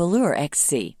Juvederm Volure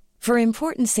XC. For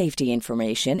important safety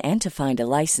information and to find a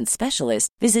licensed specialist,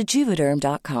 visit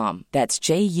Juvederm.com. That's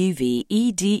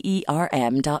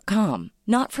JUVEDERM.com.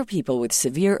 Not for people with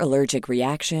severe allergic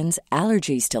reactions,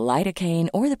 allergies to lidocaine,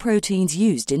 or the proteins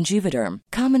used in Juvederm.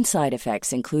 Common side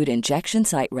effects include injection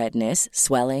site redness,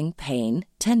 swelling, pain,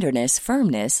 tenderness,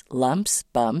 firmness, lumps,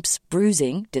 bumps,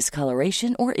 bruising,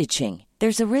 discoloration, or itching.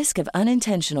 There's a risk of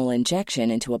unintentional injection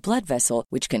into a blood vessel,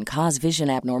 which can cause vision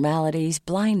abnormalities,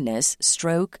 blindness,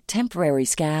 stroke, temporary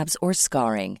scabs, or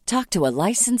scarring. Talk to a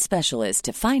licensed specialist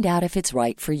to find out if it's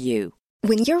right for you.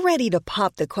 When you're ready to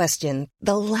pop the question,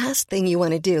 the last thing you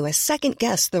want to do is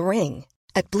second-guess the ring.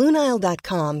 At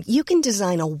BlueNile.com, you can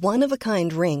design a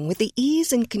one-of-a-kind ring with the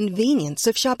ease and convenience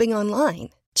of shopping online.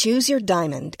 Choose your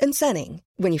diamond and setting.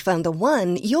 When you find the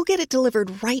one, you'll get it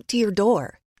delivered right to your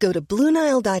door. Go to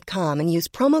BlueNile.com and use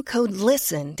promo code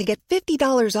LISTEN to get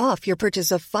 $50 off your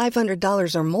purchase of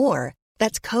 $500 or more.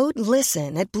 That's code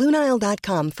LISTEN at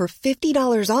BlueNile.com for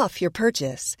 $50 off your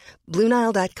purchase.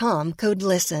 BlueNile.com, code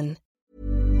LISTEN.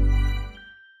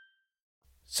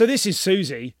 So this is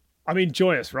Susie.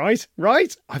 Joyous, right?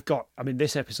 Right?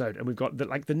 This episode, and we've got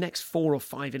the next 4 or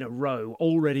 5 in a row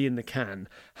already in the can,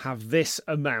 have this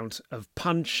amount of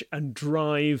punch and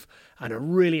drive and a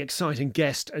really exciting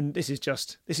guest. And this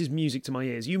is music to my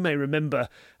ears. You may remember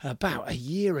about a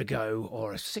year ago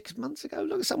or 6 months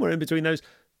ago, somewhere in between those,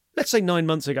 let's say 9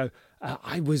 months ago,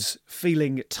 I was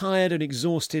feeling tired and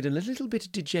exhausted and a little bit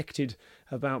dejected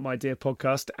about my dear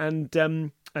podcast.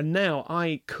 And now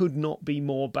I could not be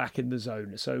more back in the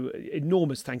zone. So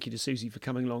enormous thank you to Susie for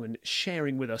coming along and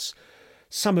sharing with us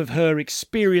some of her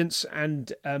experience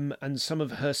and some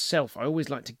of herself. I always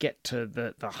like to get to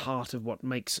the heart of what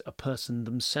makes a person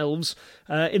themselves.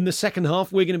 In the second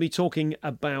half, we're going to be talking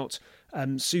about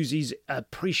Susie's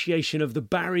appreciation of the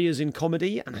barriers in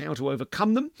comedy and how to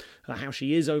overcome them, how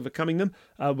she is overcoming them.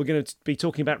 We're going to be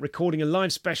talking about recording a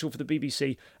live special for the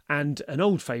BBC and an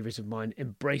old favourite of mine,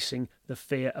 embracing the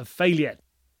fear of failure.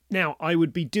 Now, I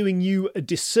would be doing you a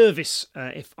disservice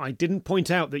if I didn't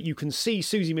point out that you can see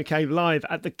Susie McCabe live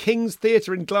at the King's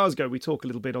Theatre in Glasgow. We talk a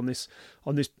little bit on this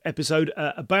episode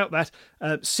about that.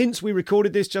 Since we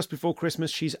recorded this just before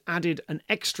Christmas, she's added an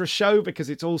extra show because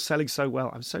it's all selling so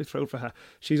well. I'm so thrilled for her.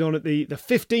 She's on at the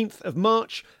 15th of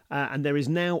March And there is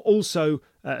now also,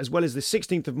 as well as the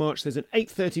 16th of March, there's an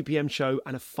 8:30pm show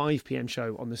and a 5pm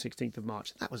show on the 16th of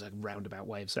March. That was a roundabout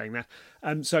way of saying that.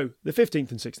 So the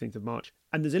 15th and 16th of March.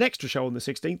 And there's an extra show on the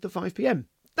 16th at 5pm.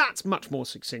 That's much more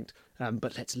succinct,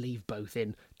 but let's leave both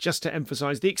in, just to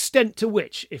emphasise the extent to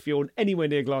which, if you're anywhere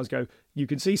near Glasgow, you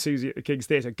can see Susie at the King's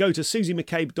Theatre. Go to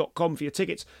susiemccabe.com for your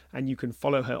tickets, and you can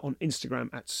follow her on Instagram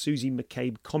at Susie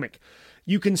McCabe Comic.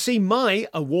 You can see my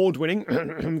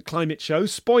award-winning climate show,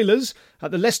 Spoilers, at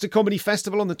the Leicester Comedy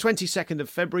Festival on the 22nd of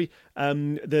February.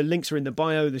 The links are in the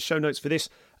bio, the show notes for this.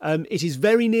 It is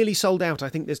very nearly sold out. I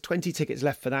think there's 20 tickets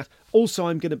left for that. Also,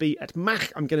 I'm going to be at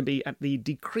Mach. I'm going to be at the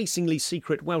decreasingly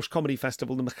secret Welsh Comedy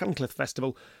Festival, the Machynlleth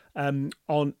Festival, on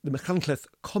the Machynlleth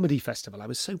Comedy Festival. I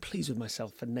was so pleased with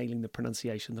myself for nailing the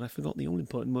pronunciation that I forgot the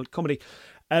all-important word comedy.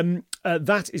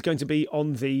 That is going to be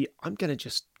on the, I'm going to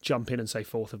just jump in and say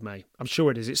 4th of May. I'm sure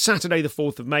it is. It's Saturday the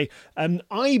 4th of May.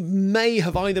 I may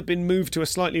have either been moved to a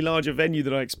slightly larger venue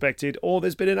than I expected, or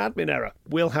there's been an admin error.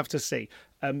 We'll have to see.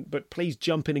 But please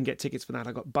jump in and get tickets for that.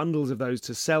 I've got bundles of those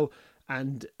to sell,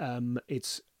 and I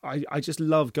just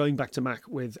love going back to Mac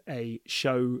with a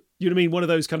show. You know what I mean? One of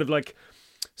those kind of like,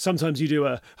 sometimes you do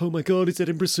a, oh my God, it's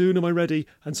Edinburgh soon, am I ready?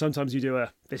 And sometimes you do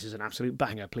a, this is an absolute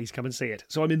banger, please come and see it.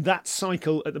 So I'm in that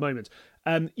cycle at the moment.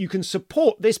 You can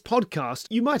support this podcast.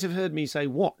 You might have heard me say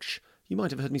watch. You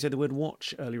might have heard me say the word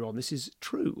watch earlier on. This is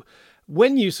true.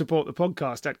 When you support the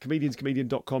podcast at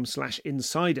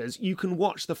comedianscomedian.com/insiders, you can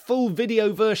watch the full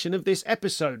video version of this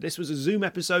episode. This was a Zoom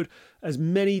episode as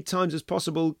many times as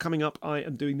possible. Coming up, I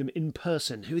am doing them in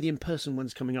person. Who are the in-person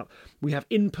ones coming up? We have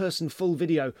in-person full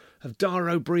video of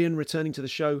Dara O'Brien returning to the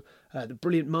show, the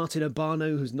brilliant Martin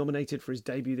Urbano, who's nominated for his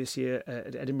debut this year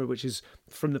at Edinburgh, which is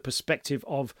from the perspective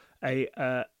of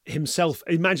himself,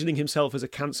 imagining himself as a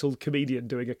cancelled comedian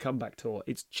doing a comeback tour.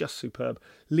 It's just superb.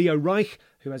 Leo Reich,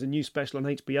 who has a new special on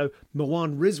HBO.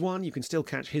 Marwan Rizwan, you can still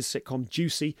catch his sitcom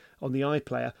Juicy on the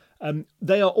iPlayer.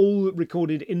 They are all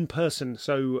recorded in person,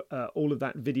 so all of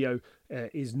that video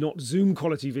is not Zoom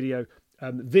quality video.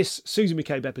 This Susie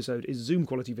McCabe episode is Zoom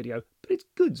quality video, but it's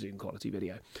good Zoom quality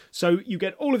video. So you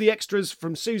get all of the extras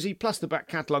from Susie, plus the back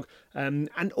catalogue.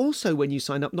 And also when you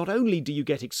sign up, not only do you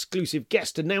get exclusive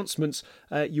guest announcements,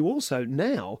 you also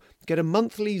now get a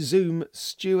monthly Zoom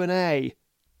Q&A.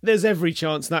 There's every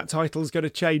chance that title's going to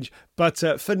change, but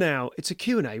for now, it's a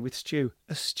Q&A with Stu.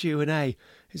 A Stu&A.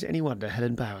 Is it any wonder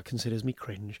Helen Bauer considers me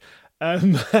cringe?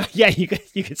 Yeah, you can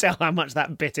tell how much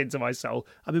that bit into my soul.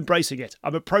 I'm embracing it.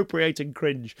 I'm appropriating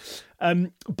cringe.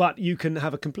 But you can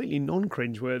have a completely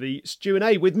non-cringe-worthy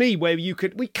Q&A with me, where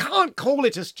we can't call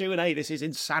it a Q&A. This is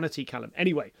insanity, Callum.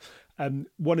 Anyway,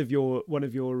 one of your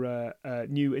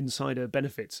new insider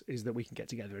benefits is that we can get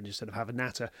together and just sort of have a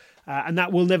natter, and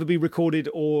that will never be recorded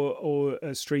or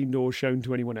streamed or shown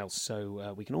to anyone else.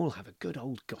 So we can all have a good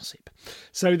old gossip.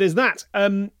 So there's that.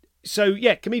 So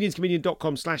yeah,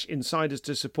 comedianscomedian.com/insiders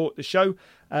to support the show.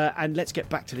 And let's get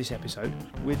back to this episode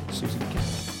with Susie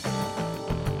McCabe.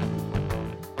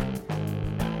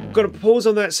 Got to pause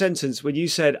on that sentence when you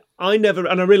said, I never,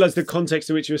 and I realised the context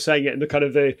in which you were saying it and the kind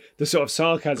of the sort of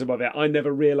sarcasm of it, I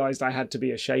never realised I had to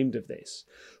be ashamed of this.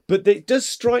 But it does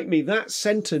strike me that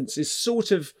sentence is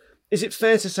sort of, is it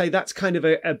fair to say that's kind of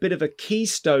a bit of a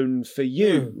keystone for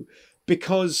you?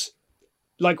 Because,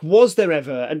 like, was there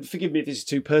ever, and forgive me if this is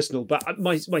too personal, but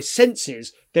my sense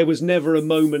is there was never a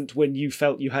moment when you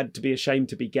felt you had to be ashamed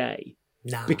to be gay.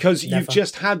 Nah, because never. You've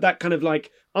just had that kind of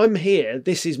like, I'm here,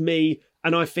 this is me,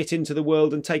 and I fit into the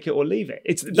world and take it or leave it.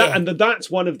 It's that, yeah. And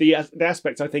that's one of the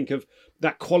aspects, I think, of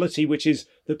that quality, which is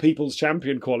the people's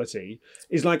champion quality,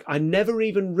 is like, I never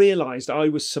even realised I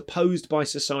was supposed by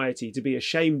society to be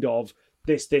ashamed of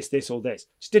this, or this. It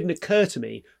just didn't occur to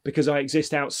me because I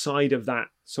exist outside of that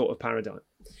sort of paradigm.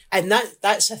 And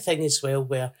that's a thing as well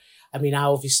where, I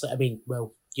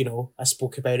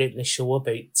spoke about it in the show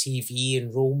about TV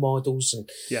and role models and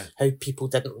how people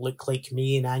didn't look like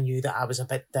me, and I knew that I was a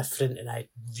bit different, and I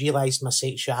realised my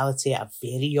sexuality at a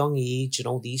very young age and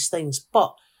all these things.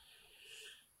 But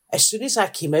as soon as I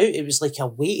came out, it was like a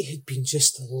weight had been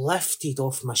just lifted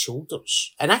off my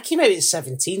shoulders. And I came out at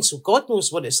 17, so God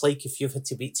knows what it's like if you've had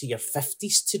to wait to your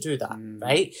 50s to do that,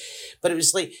 right? But it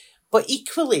was like, but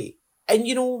equally, and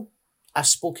I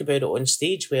spoke about it on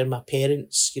stage where my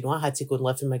parents, I had to go and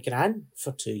live with my gran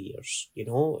for 2 years.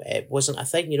 It wasn't a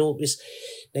thing. It was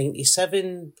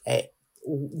 97.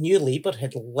 New Labour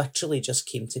had literally just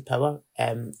came to power.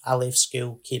 I left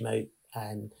school, came out,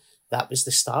 and that was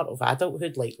the start of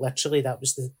adulthood. Like, literally, that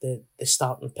was the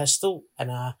starting pistol.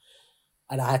 And I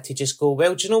had to just go,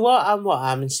 well, do you know what? I'm what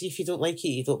I am. And see if you don't like it,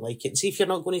 you don't like it. And see if you're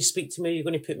not going to speak to me, you're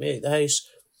going to put me out of the house.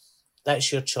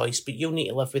 That's your choice, but you'll need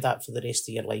to live with that for the rest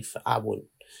of your life. I won't.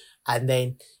 And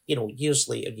then, years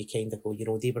later, you kind of go,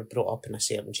 they were brought up in a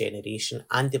certain generation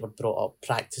and they were brought up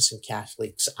practicing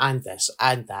Catholics and this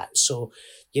and that. So,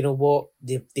 you know what?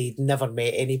 They'd never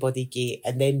met anybody gay.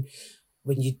 And then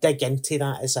when you dig into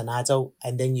that as an adult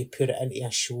and then you put it into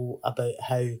a show about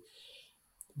how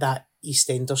that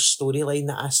EastEnders storyline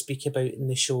that I speak about in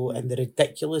the show and the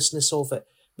ridiculousness of it,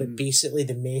 but basically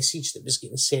the message that was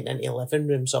getting sent into living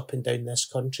rooms up and down this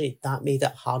country, that made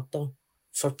it harder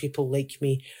for people like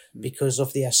me because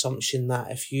of the assumption that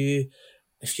if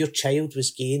your child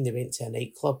was gay and they went to a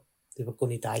nightclub, they were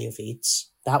going to die of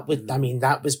AIDS. That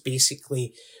was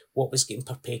basically what was getting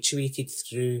perpetuated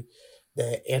through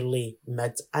the early,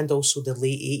 mid, and also the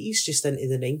late 80s, just into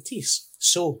the 90s.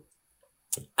 So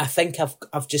I think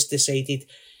I've just decided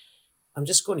I'm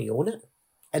just going to own it.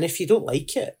 And if you don't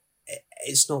like it,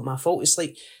 it's not my fault. It's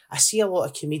like, I see a lot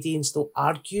of comedians, they'll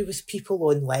argue with people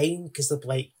online because they'll be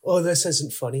like, oh, this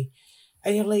isn't funny.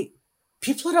 And you're like,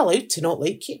 people are allowed to not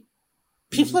like you.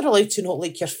 People are allowed to not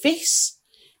like your face.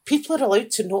 People are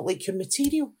allowed to not like your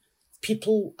material.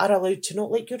 People are allowed to not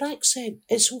like your accent.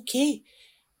 It's okay.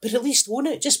 But at least own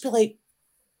it. Just be like,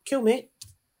 cool, mate.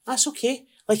 That's okay.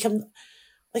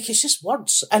 It's just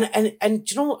words. And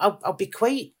I'll be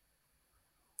quite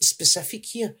specific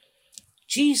here.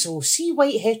 Jeez, see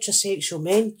white heterosexual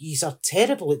men, yous are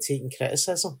terrible at taking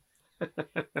criticism.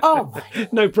 Oh my.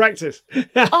 No practice.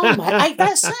 Oh my,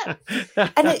 that's it.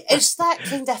 And it's that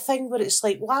kind of thing where it's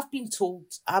like, well, I've been told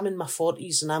I'm in my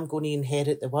 40s and I'm going to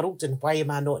inherit the world, and why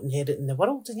am I not inheriting the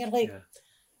world? And you're like,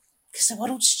 because the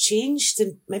world's changed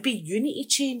and maybe you need to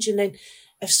change. And then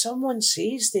if someone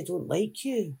says they don't like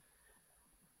you,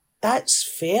 that's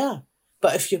fair.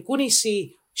 But if you're going to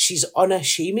say, she's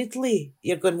unashamedly,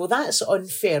 you're going, well, that's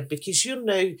unfair because you're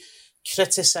now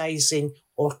criticising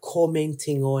or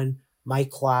commenting on my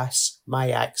class,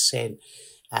 my accent,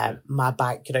 my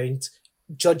background.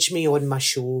 Judge me on my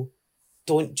show.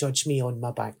 Don't judge me on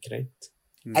my background.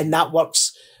 And that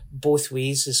works both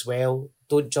ways as well.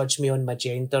 Don't judge me on my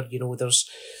gender.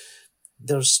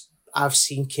 I've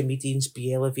seen comedians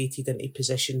be elevated into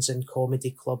positions in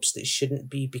comedy clubs that shouldn't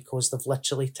be because they've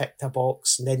literally ticked a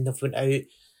box and then they've went out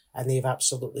and they've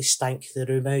absolutely stank the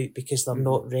room out because they're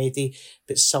not ready.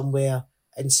 But somewhere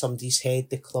in somebody's head,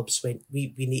 the clubs went,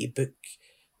 we need to book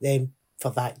them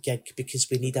for that gig because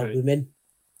we need a woman.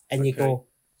 And you go,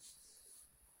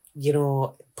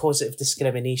 positive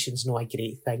discrimination's not a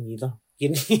great thing either.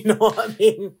 You know what I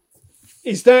mean?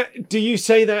 Do you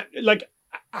say that,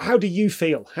 how do you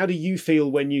feel? How do you feel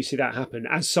when you see that happen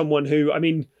as someone who,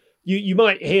 you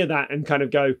might hear that and kind of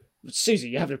go, Susie,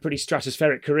 you're having a pretty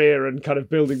stratospheric career and kind of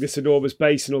building this enormous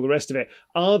base and all the rest of it.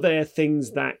 Are there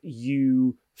things that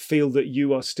you feel that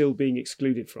you are still being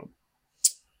excluded from?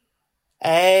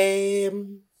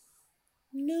 No,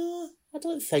 I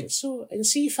don't think so. And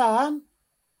see if I am,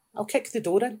 I'll kick the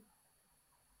door in.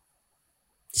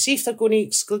 See if they're going to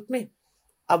exclude me.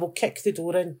 I will kick the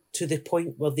door in to the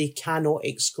point where they cannot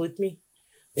exclude me.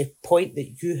 The point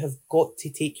that you have got to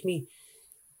take me,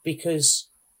 because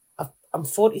I'm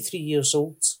 43 years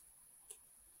old.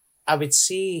 I would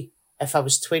say if I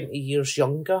was 20 years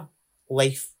younger,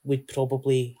 life would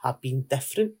probably have been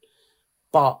different.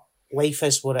 But life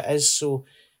is what it is. So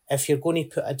if you're going to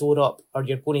put a door up or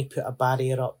you're going to put a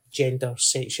barrier up, gender,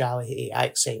 sexuality,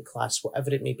 accent, class,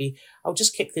 whatever it may be, I'll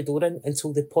just kick the door in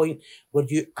until the point where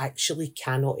you actually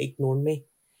cannot ignore me,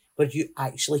 where you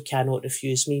actually cannot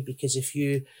refuse me. Because if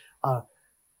you are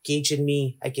gauging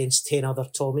me against 10 other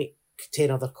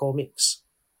comics,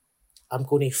 I'm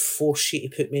going to force you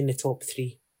to put me in the top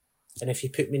 3. And if you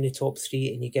put me in the top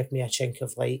 3 and you give me a chink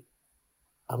of light,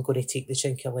 I'm going to take the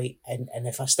chink of light. And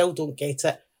if I still don't get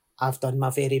it, I've done my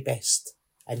very best.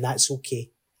 And that's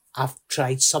okay. I've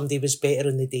tried. Somebody was better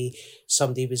in the day.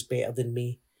 Somebody was better than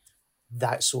me.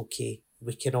 That's okay.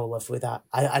 We can all live with that.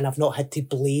 And I've not had to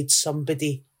blade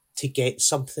somebody to get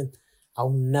something.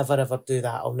 I'll never ever do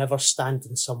that. I'll never stand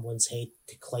in someone's head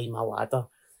to climb a ladder.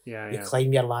 You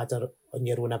climb your ladder on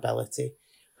your own ability.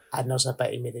 And there's a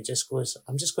bit of me that just goes,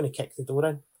 I'm just going to kick the door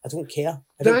in. I don't care.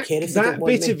 I don't care if they don't want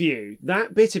me.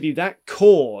 That bit of you, that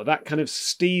core, that kind of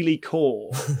steely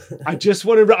core, I just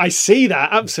want to, I see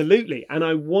that, absolutely. And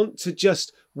I want to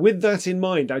just, with that in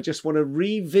mind, I just want to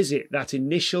revisit that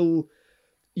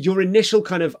your initial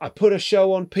kind of, I put a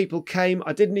show on, people came,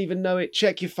 I didn't even know it,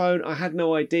 check your phone, I had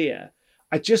no idea.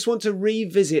 I just want to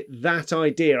revisit that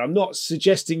idea. I'm not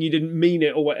suggesting you didn't mean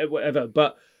it or whatever,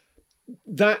 but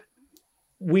that,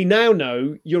 we now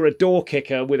know you're a door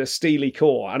kicker with a steely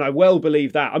core, and I well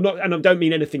believe that. I'm not, and I don't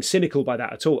mean anything cynical by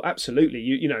that at all. Absolutely,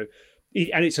 you know,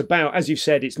 And it's about, as you've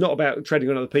said, it's not about treading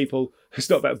on other people. It's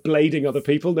not about blading other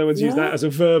people. No one's used that as a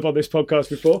verb on this podcast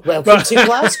before. Welcome to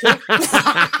Glasgow.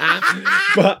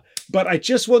 But I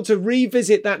just want to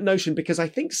revisit that notion, because I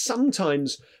think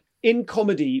sometimes in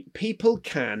comedy, people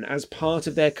can, as part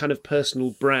of their kind of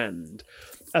personal brand,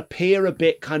 appear a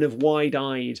bit kind of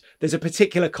wide-eyed. There's a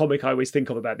particular comic I always think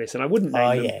of about this, and I wouldn't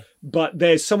name them, but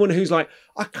there's someone who's like,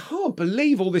 I can't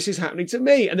believe all this is happening to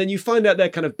me. And then you find out their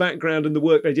kind of background and the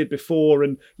work they did before,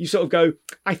 and you sort of go,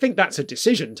 I think that's a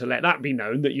decision to let that be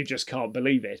known, that you just can't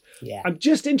believe it. Yeah. I'm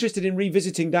just interested in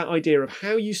revisiting that idea of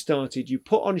how you started. You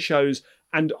put on shows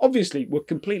and obviously were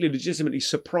completely legitimately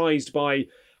surprised by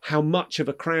how much of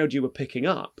a crowd you were picking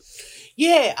up.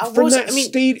 Yeah, from that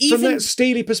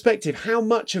steely perspective, how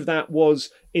much of that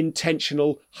was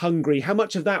intentional, hungry? How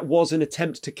much of that was an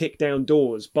attempt to kick down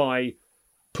doors by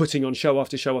putting on show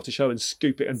after show after show and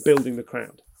scooping and building the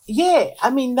crowd? Yeah,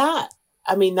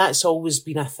 that's always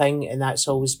been a thing, and that's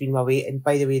always been my way. And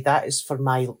by the way, that is for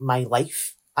my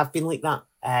life. I've been like that.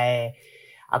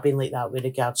 I've been like that with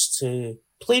regards to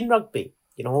playing rugby.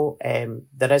 You know,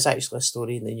 there is actually a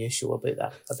story in the new show about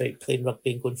that, about playing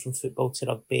rugby and going from football to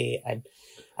rugby, and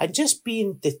just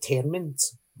being determined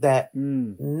that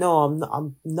no,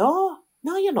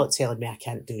 you're not telling me I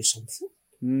can't do something.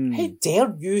 How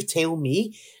dare you tell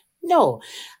me? No.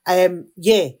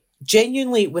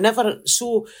 Genuinely,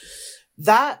 so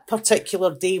that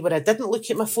particular day where I didn't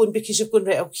look at my phone because you've gone,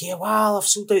 right, okay, well, I've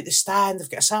sold out the stand, I've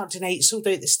got a Saturday night, sold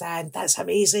out the stand, that's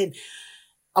amazing.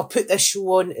 I'll put this show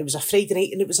on. It was a Friday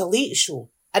night and it was a late show.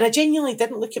 And I genuinely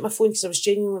didn't look at my phone because I was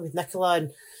genuinely with Nicola,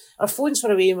 and our phones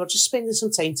were away and we were just spending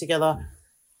some time together.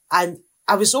 And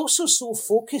I was also so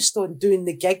focused on doing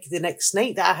the gig the next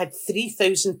night that I had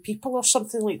 3,000 people or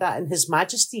something like that in His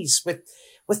Majesty's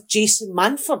with Jason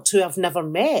Manford, who I've never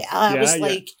met. I was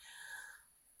like,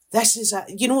 this is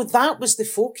that was the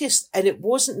focus. And it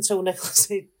wasn't until Nicola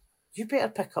said, you better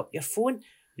pick up your phone,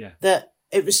 that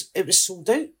it was sold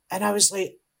out. And I was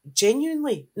like,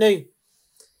 genuinely. Now,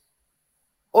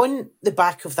 on the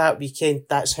back of that weekend,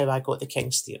 that's how I got the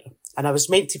King's Theatre. And I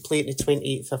was meant to play it the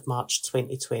 28th of March,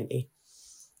 2020.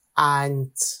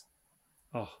 And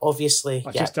obviously,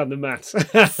 I've just done the maths.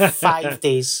 5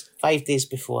 days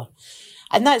before.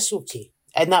 And that's okay.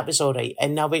 And that was all right.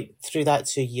 And I went through that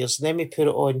 2 years. And then we put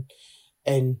it on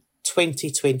in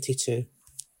 2022.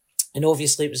 And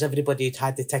obviously it was everybody who'd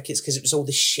had the tickets, because it was all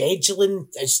the scheduling,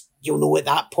 as you'll know at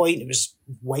that point. It was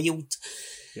wild.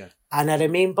 Yeah. And I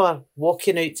remember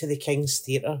walking out to the King's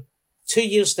Theatre 2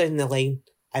 years down the line,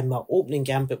 and my opening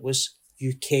gambit was,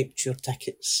 you kept your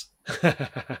tickets.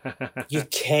 You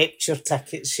kept your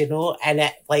tickets, and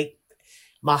it, like,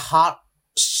 my heart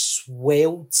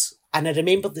swelled. And I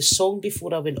remember the song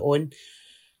before I went on,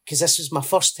 because this was my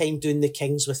first time doing the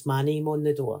Kings with my name on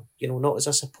the door, not as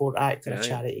a support act or a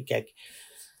charity gig.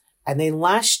 And then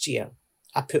last year,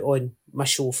 I put on my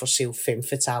show for sale, Femme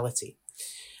Fatality.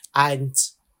 And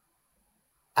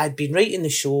I'd been writing the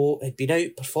show, I'd been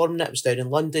out performing it, I was down in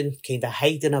London, kind of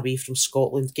hiding away from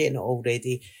Scotland, getting it all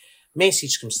ready.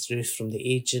 Message comes through from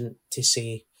the agent to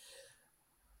say,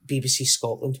 BBC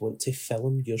Scotland want to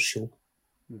film your show.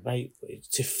 Right,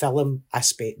 to film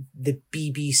the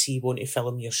BBC want to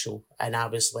film your show. And I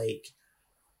was like,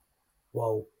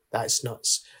 whoa, that's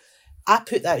nuts. I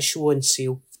put that show on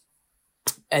sale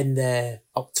in the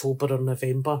October or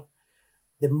November.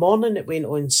 The morning it went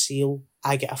on sale,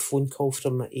 I get a phone call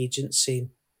from my agent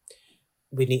saying,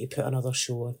 we need to put another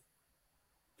show on.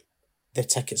 The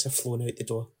tickets have flown out the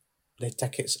door. The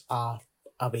tickets are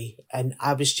away. And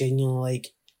I was genuinely like,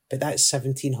 but that's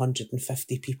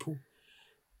 1,750 people.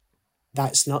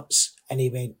 That's nuts. And he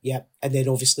went, yep. And then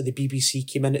obviously the BBC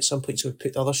came in at some point, so we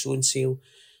put the other show on sale.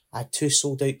 I had 2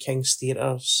 sold out King's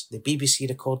Theatres. The BBC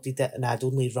recorded it, and I'd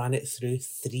only ran it through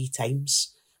 3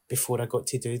 times before I got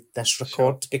to do this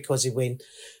record, because he went,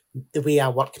 the way I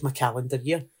work my calendar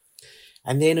year.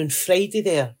 And then on Friday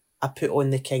there, I put on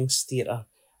the King's Theatre,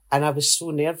 and I was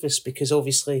so nervous because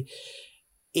obviously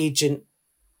agent,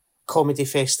 comedy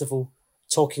festival,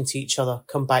 talking to each other,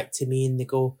 come back to me and they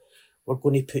go, we're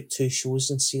going to put 2 shows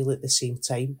on sale at the same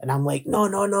time. And I'm like, no,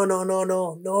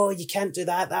 you can't do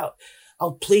that.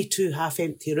 I'll play 2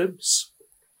 half-empty rooms.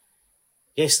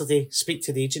 Yesterday, speak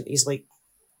to the agent, he's like,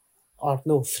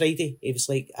 Friday, he was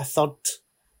like, a third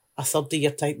of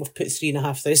your time, we've put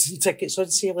 3,500 tickets on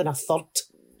sale, and a third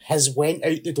has went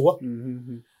out the door.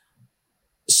 Mm-hmm.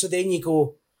 So then you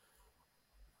go,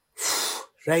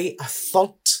 right, a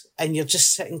third, and you're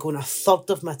just sitting going, a third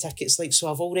of my tickets, like, so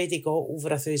I've already got over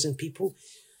 1,000 people.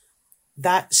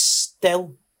 That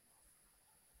still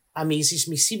amazes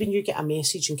me. See, when you get a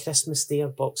message on Christmas Day or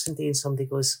Boxing Day and somebody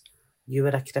goes, you were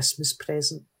a Christmas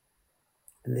present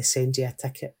and they send you a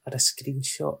ticket or a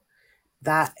screenshot.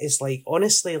 That is like,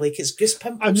 honestly, like it's goose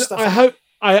pimple stuff.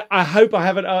 I hope I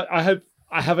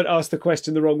haven't asked the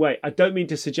question the wrong way. I don't mean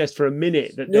to suggest for a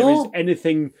minute that there is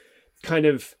anything kind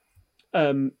of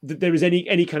that there is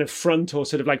any kind of front or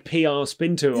sort of like PR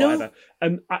spin to it either.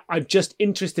 I'm just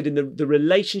interested in the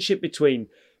relationship between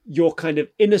your kind of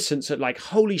innocence at like,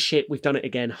 holy shit, we've done it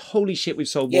again. Holy shit, we've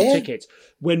sold more tickets.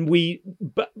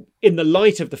 But in the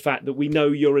light of the fact that we know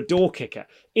you're a door kicker,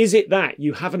 is it that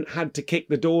you haven't had to kick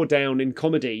the door down in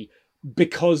comedy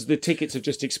because the tickets have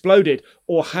just exploded?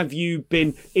 Or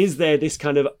is there this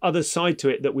kind of other side to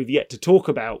it that we've yet to talk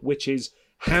about, which is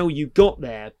how you got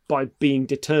there by being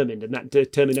determined, and that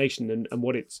determination and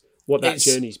what that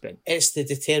journey's been. It's the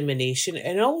determination,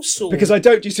 and also because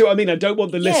do you see what I mean? I don't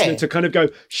want the listener to kind of go,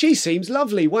 she seems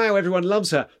lovely, wow, everyone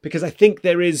loves her, because I think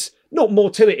there is not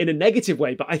more to it in a negative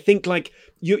way, but I think like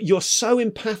you're so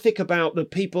empathic about the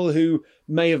people who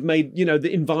may have made,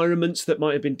 the environments that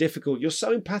might have been difficult. You're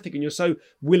so empathic and you're so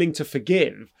willing to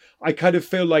forgive. I kind of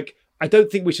feel like I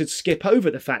don't think we should skip over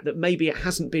the fact that maybe it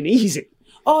hasn't been easy.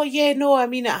 Oh yeah, no, I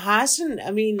mean it hasn't.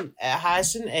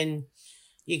 And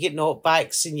you get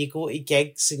knockbacks and you go to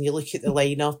gigs and you look at the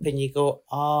lineup and you go,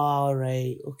 all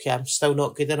right, okay, I'm still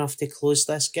not good enough to close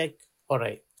this gig. All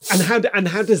right. And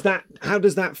how does that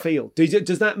feel?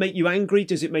 Does that make you angry?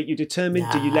 Does it make you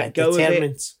determined? Do you let go of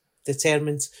it?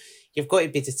 Determined. You've got to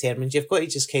be determined. You've got to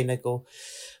just kind of go,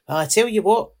 well, I tell you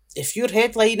what, if you're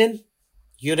headlining,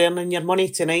 you're earning your money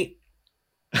tonight.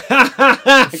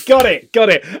 Got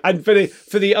it. And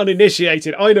for the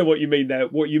uninitiated, I know what you mean there.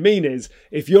 What you mean is,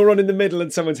 if you're on in the middle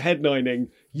and someone's headlining,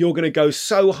 you're going to go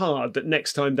so hard that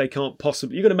next time you're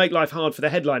going to make life hard for the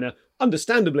headliner,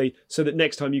 understandably, so that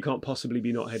next time you can't possibly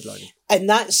be not headlining. And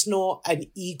that's not an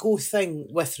ego thing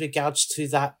with regards to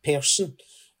that person.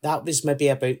 That was maybe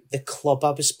about the club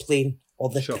I was playing or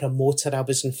the promoter I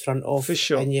was in front of. For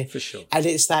sure. And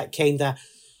it's that kind of,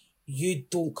 you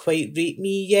don't quite rate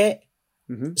me yet.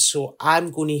 Mm-hmm. So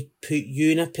I'm going to put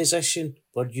you in a position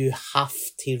where you have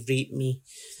to rate me.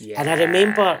 Yeah. And I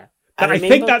remember, I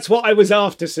think that's what I was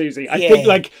after, Susie. I think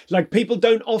like people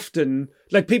don't often,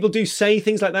 like people do say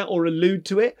things like that or allude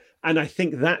to it. And I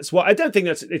think that's what, I don't think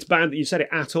it's bad that you said it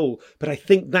at all, but I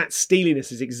think that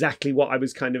steeliness is exactly what I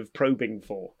was kind of probing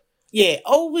for. Yeah,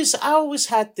 I always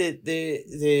had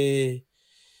the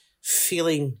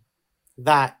feeling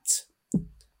that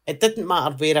it didn't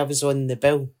matter where I was on the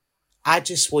bill. I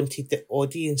just wanted the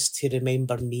audience to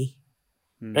remember me,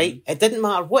 right? It didn't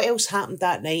matter what else happened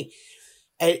that night.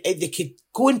 They could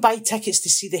go and buy tickets to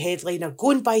see the headliner, go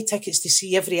and buy tickets to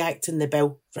see every act in the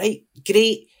bill, right?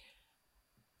 Great.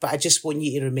 But I just want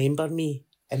you to remember me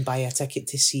and buy a ticket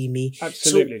to see me.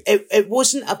 Absolutely. So it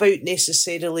wasn't about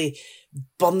necessarily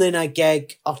burning a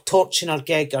gig or torching a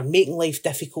gig or making life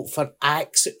difficult for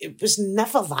acts. It was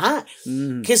never that.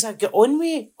 Because I got on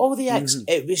with all the acts. Mm-hmm.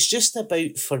 It was just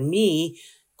about, for me,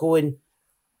 going,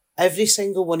 every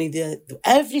single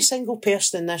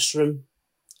person in this room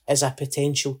is a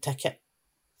potential ticket.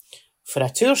 For a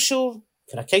tour show,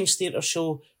 for a King's Theatre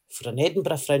show, for an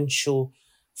Edinburgh Fringe show,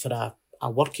 for a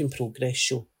work in progress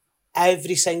show.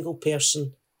 Every single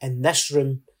person in this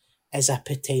room is a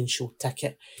potential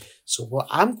ticket. So what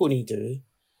I'm going to do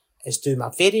is do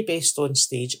my very best on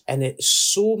stage, and it's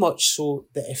so much so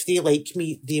that if they like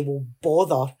me, they will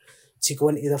bother to go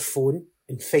into their phone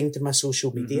and find my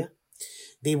social media.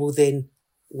 Mm-hmm. They will then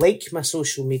like my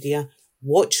social media,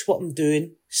 watch what I'm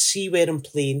doing, see where I'm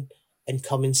playing, and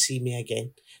come and see me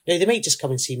again. Now, they might just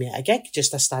come and see me at a gig,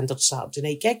 just a standard Saturday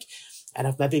night gig, and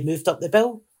I've maybe moved up the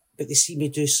bill, but they see me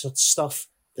do sort of stuff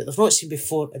that they've not seen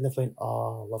before, and they've went,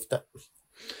 oh, loved it.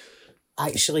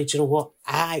 Actually, do you know what?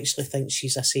 I actually think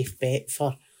she's a safe bet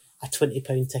for a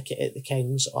 £20 ticket at the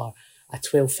Kings or a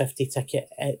 $12.50 ticket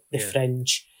at the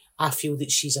Fringe. I feel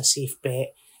that she's a safe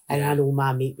bet, and I know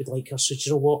my mate would like her. So do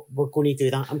you know what? We're going to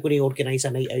do that. I'm going to organise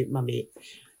a night out with my mate.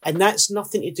 And that's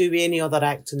nothing to do with any other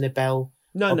act in the bill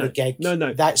the gig. No.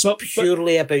 That's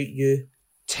purely about you.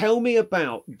 Tell me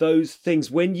about those things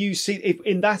when you see, if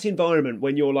in that environment,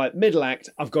 when you're like middle act,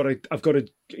 I've got to, I'm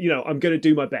going to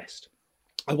do my best.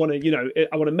 I want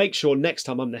to make sure next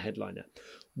time I'm the headliner.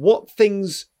 What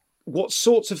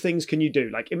sorts of things can you do?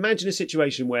 Like, imagine a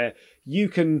situation where you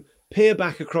can peer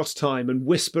back across time and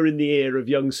whisper in the ear of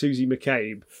young Susie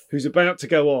McCabe, who's about to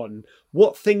go on.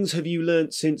 What things have you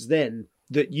learnt since then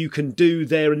that you can do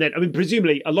there and then? I mean,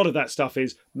 presumably a lot of that stuff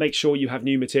is make sure you have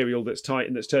new material that's tight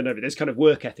and that's turned over. There's kind of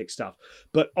work ethic stuff.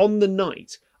 But on the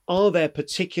night, are there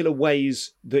particular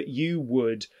ways that you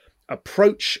would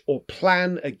approach or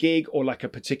plan a gig, or like a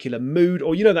particular mood,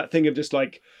 or that thing of just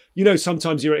like you know,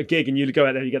 sometimes you're at a gig and you go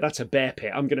out there and you go, that's a bear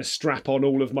pit. I'm going to strap on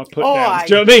all of my put Oh, downs. aye.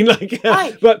 Do you know what I mean? Like,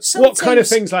 Aye. but what kind of Sometimes-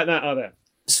 things like that are there?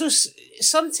 So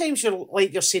sometimes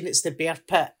you're saying it's the bear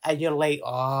pit and you're like,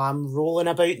 oh, I'm rolling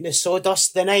about in the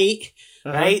sawdust tonight,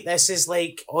 right? This is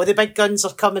like, all the big guns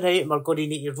are coming out and we're going to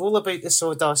need to roll about the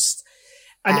sawdust.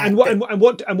 And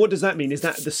what does that mean? Is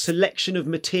that the selection of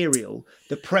material,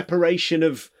 the preparation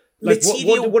of like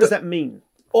what does that mean?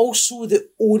 Also the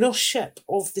ownership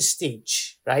of the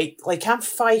stage, right? Like I'm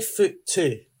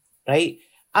 5'2", right?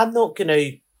 I'm not going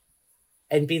out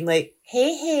and being like,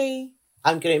 hey.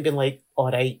 I'm going to be like,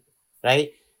 all right.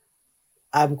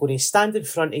 I'm going to stand in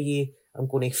front of you. I'm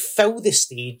going to fill the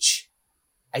stage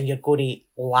and you're going to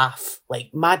laugh.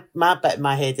 Like my bit in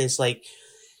my head is like,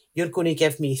 you're going to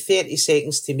give me 30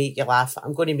 seconds to make you laugh.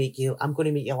 I'm going to make you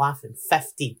laugh in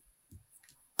 15.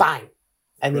 Bang.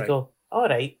 And they go, all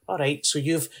right. So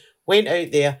you've went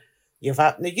out there.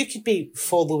 Now you could be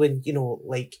following, you know,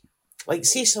 like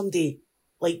say somebody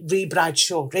like Ray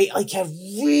Bradshaw, right? Like a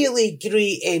really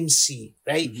great MC,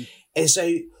 right? Is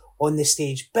out on the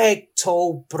stage. Big,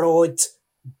 tall, broad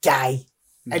guy.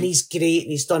 And he's great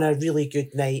and he's done a really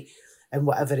good night and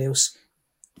whatever else.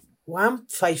 Well, I'm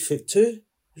 5'2".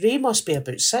 Ray must be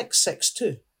about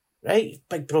 6'2", right?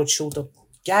 Big broad shoulder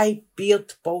guy,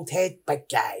 beard, bald head, big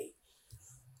guy.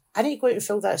 I need to go out and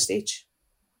fill that stage.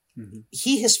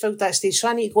 He has filled that stage, so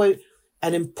I need to go out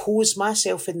and impose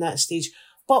myself in that stage,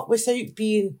 but without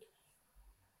being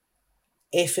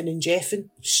effing and jeffing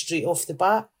straight off the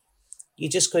bat. You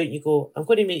just go out and you go, I'm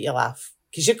going to make you laugh.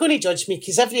 Because you're going to judge me,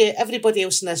 because everybody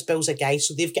else in this bill's a guy,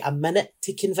 so they've got a minute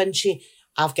to convince you.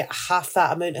 I've got half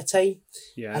that amount of time,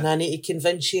 and I need to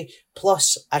convince you.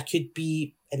 Plus, I could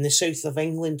be in the south of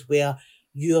England where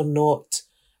you're not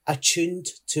attuned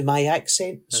to my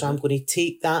accent, so I'm going to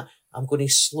take that, I'm going to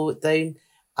slow it down,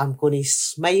 I'm going to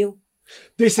smile.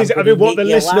 This is, I mean, what the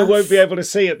listener won't be able to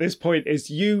see at this point is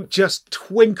you just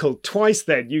twinkled twice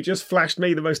then. You just flashed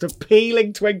me the most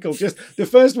appealing twinkle. Just the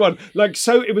first one, like,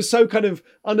 so it was so kind of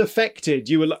unaffected.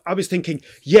 I was thinking,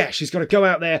 yeah, she's got to go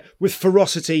out there with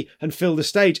ferocity and fill the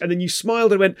stage. And then you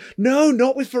smiled and went, no,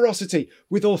 not with ferocity,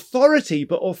 with authority,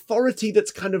 but authority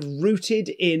that's kind of rooted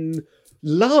in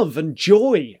love and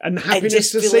joy and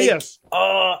happiness to see us.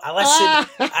 Oh,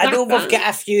 listen, I know we've got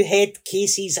a few head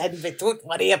cases in, but don't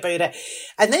worry about it.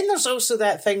 And then there's also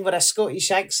that thing where a Scottish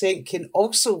accent can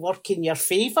also work in your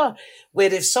favour,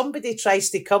 where if somebody tries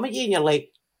to come at you and you're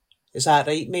like, is that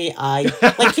right, mate? Aye.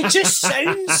 Like, it just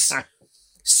sounds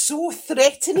so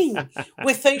threatening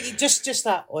without just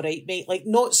that, all right, mate, like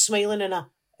not smiling in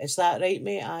is that right,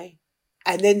 mate? Aye.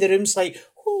 And then the room's like,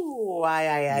 oh,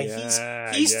 aye.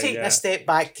 Yeah, he's taking a step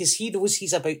back because he knows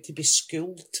he's about to be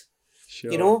schooled,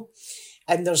 you know?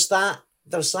 And there's that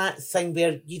thing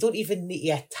where you don't even need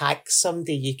to attack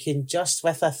somebody. You can just,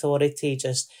 with authority,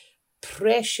 just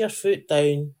press your foot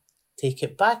down, take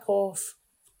it back off,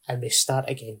 and we start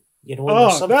again. You know,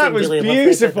 oh, that was really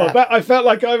beautiful. I felt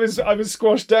like I was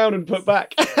squashed down and put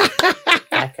back.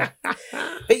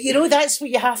 But you know, that's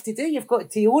what you have to do. You've got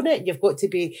to own it. You've got to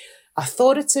be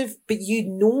authoritative, but you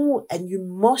know, and you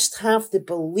must have the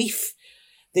belief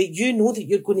that you know that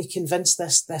you're going to convince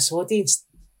this audience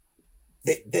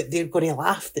that they're going to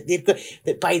laugh,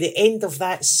 that by the end of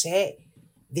that set,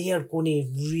 they are going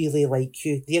to really like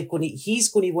you. He's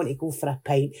going to want to go for a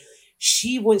pint.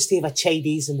 She wants to have a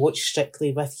Chinese and watch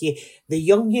Strictly with you. The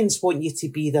youngins want you to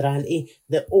be their auntie.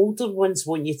 The older ones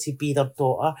want you to be their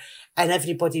daughter. And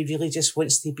everybody really just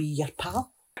wants to be your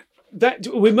pal. That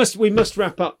we must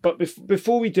wrap up. But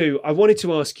before we do, I wanted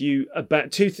to ask you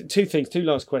about two things, two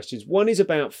last questions. One is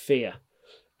about fear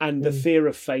and the fear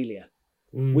of failure,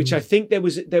 which I think there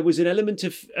was an element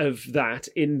of that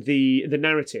in the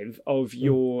narrative of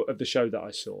the show that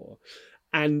I saw.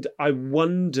 And I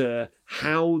wonder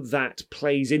how that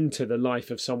plays into the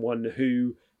life of someone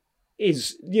who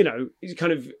is, you know, is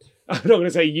kind of, I'm not going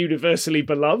to say universally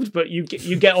beloved, but you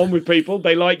get on with people.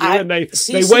 They like you and they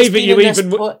wave at you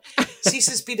even.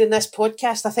 Since been in this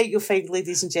podcast, I think you'll find,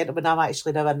 ladies and gentlemen, I'm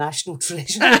actually now a national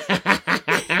treasure.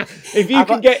 If you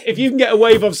can get a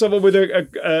wave off someone with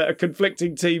a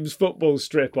conflicting team's football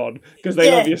strip on because they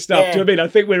love your stuff, do you know what I mean? I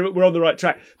think we're on the right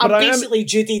track. But I'm basically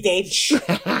Judi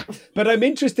Dench. But I'm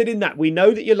interested in that. We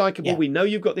know that you're likeable. Yeah. We know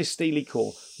you've got this steely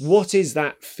core. What is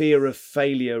that fear of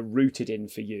failure rooted in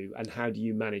for you, and how do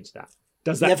you manage that?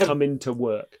 Does that come into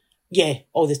work? Yeah,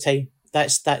 all the time.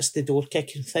 That's the door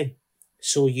kicking thing.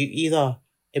 So you either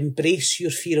embrace your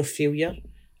fear of failure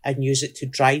and use it to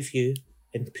drive you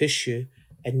and push you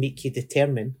and make you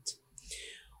determined,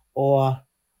 or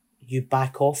you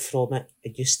back off from it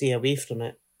and you stay away from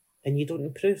it and you don't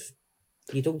improve.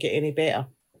 You don't get any better.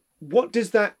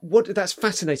 that's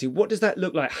fascinating. What does that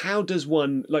look like? How does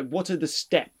one, like, what are the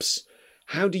steps?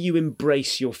 How do you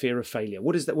embrace your fear of failure?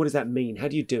 What does that mean? How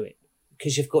do you do it?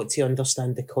 Because you've got to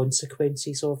understand the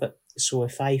consequences of it. So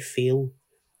if I fail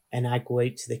and I go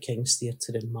out to the King's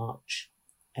Theatre in March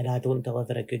and I don't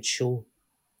deliver a good show,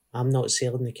 I'm not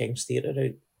selling the King's Theatre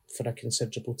out for a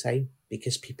considerable time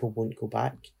because people won't go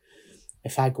back.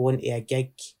 If I go into a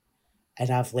gig and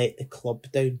I've let the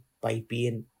club down by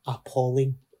being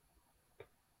appalling,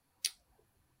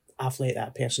 I've let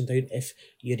that person down. If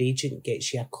your agent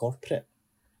gets you a corporate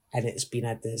and it's been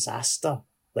a disaster,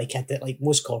 like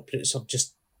most corporates are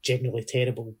just generally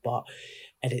terrible,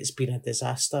 and it's been a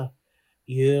disaster,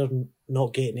 you're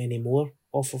not getting any more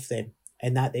off of them.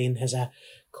 And that then has a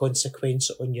consequence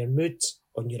on your mood,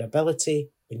 on your ability,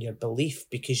 on your belief,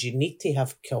 because you need to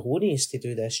have cojones to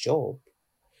do this job.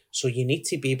 So you need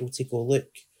to be able to go, look,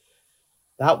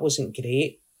 that wasn't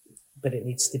great, but it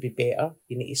needs to be better.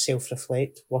 You need to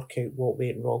self-reflect, work out what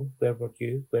went wrong. Where were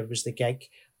you? Where was the gig?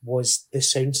 Was the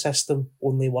sound system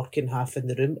only working half in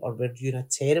the room, or were you in a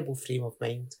terrible frame of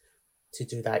mind to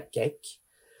do that gig?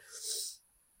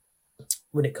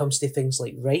 When it comes to things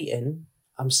like writing,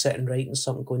 I'm sitting writing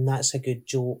something going, that's a good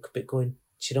joke, but going,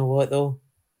 do you know what though?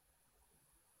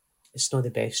 It's not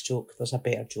the best joke. There's a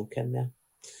better joke in there.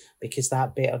 Because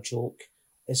that better joke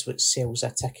is what sells a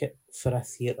ticket for a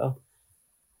theatre.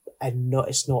 And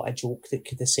it's not a joke that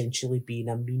could essentially be in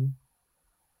a meme.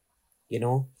 You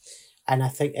know? And I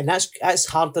think, and that's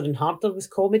harder and harder with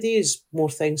comedy as more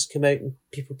things come out and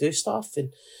people do stuff.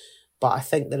 But I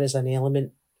think there is an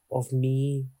element of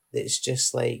me that's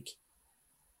just like,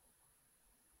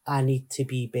 I need to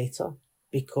be better,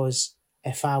 because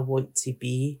if I want to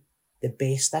be the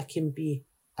best I can be,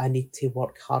 I need to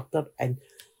work harder. And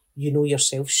you know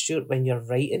yourself, Stuart, when you're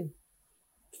writing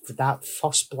for that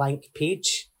first blank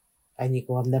page and you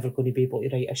go, I'm never going to be able to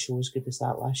write a show as good as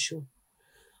that last show.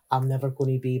 I'm never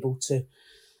going to be able to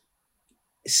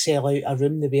sell out a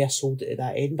room the way I sold it at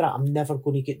that Edinburgh. I'm never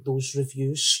going to get those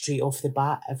reviews straight off the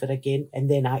bat ever again. And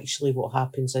then actually what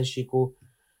happens is you go,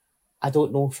 I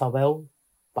don't know if I will,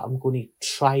 but I'm going to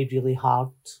try really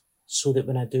hard so that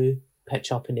when I do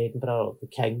pitch up in Edinburgh or the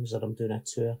Kings, or I'm doing a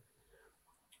tour,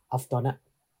 I've done it.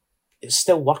 It's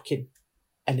still working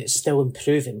and it's still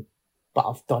improving, but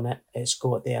I've done it. It's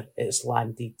got there. It's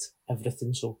landed.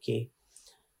 Everything's okay.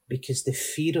 Because the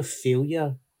fear of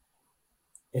failure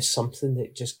is something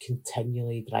that just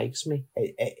continually drives me.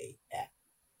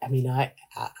 I mean, I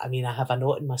have a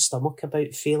knot in my stomach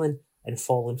about failing and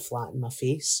falling flat in my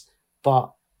face,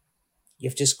 but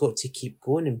you've just got to keep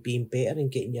going and being better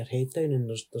and getting your head down. And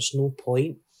there's no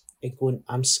point in going,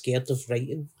 I'm scared of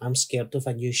writing. I'm scared of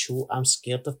a new show. I'm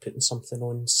scared of putting something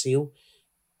on sale.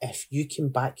 If you can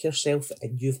back yourself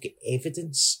and you've got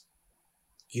evidence,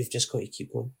 you've just got to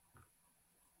keep going.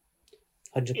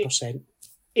 100%.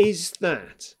 Is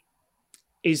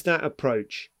that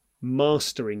approach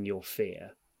mastering your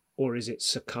fear, or is it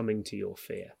succumbing to your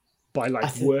fear by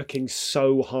working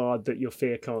so hard that your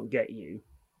fear can't get you?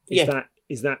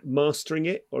 Is that mastering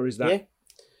it, or is that? Yeah.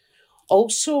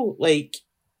 Also, like,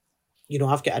 you know,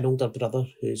 I've got an older brother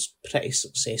who's pretty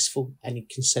successful and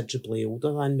considerably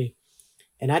older than me,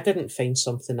 and I didn't find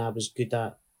something I was good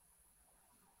at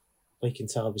like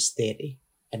until I was 30.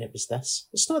 And it was this.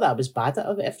 It's not that I was bad at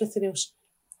everything else.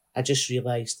 I just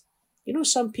realised, you know,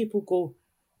 some people go,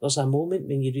 there's a moment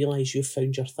when you realise you've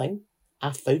found your thing.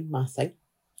 I found my thing.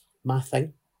 My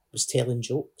thing was telling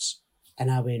jokes.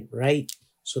 And I went, right,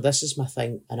 so this is my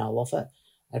thing and I love it.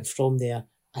 And from there,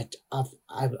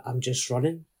 I'm just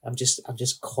running. I'm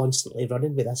just constantly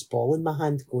running with this ball in my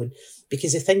hand going,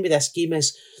 because the thing with this game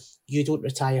is you don't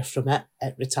retire from it.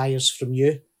 It retires from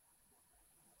you.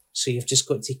 So you've just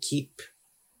got to keep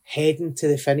heading to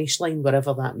the finish line,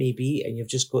 wherever that may be, and you've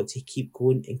just got to keep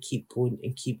going and keep going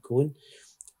and keep going.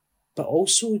 But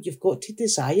also, you've got to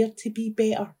desire to be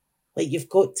better. Like, you've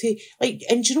got to, like,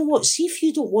 and do you know what? See if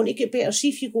you don't want to get better. See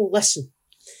if you go, listen,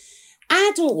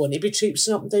 I don't want to be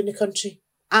traipsing up and down the country.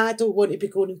 I don't want to be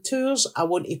going on tours. I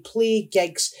want to play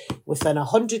gigs within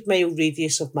 100-mile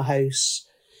radius of my house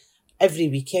every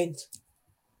weekend.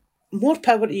 More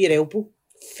power to your elbow.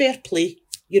 Fair play.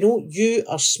 You know, you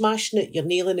are smashing it, you're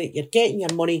nailing it, you're getting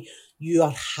your money, you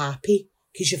are happy,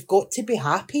 because you've got to be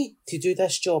happy to do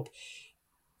this job.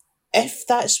 If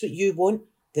that's what you want,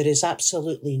 there is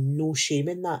absolutely no shame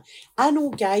in that. I know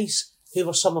guys who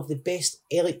were some of the best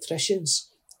electricians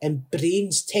and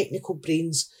brains, technical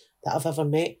brains that I've ever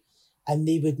met, and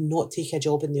they would not take a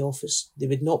job in the office. They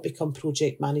would not become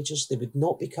project managers. They would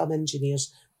not become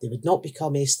engineers. They would not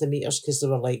become estimators, because they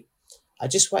were like, I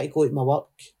just want to go to my work,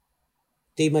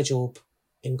 do my job,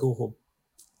 and go home.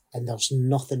 And there's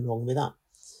nothing wrong with that.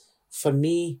 For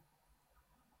me,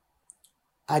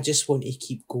 I just want to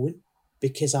keep going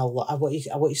because I want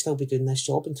to still be doing this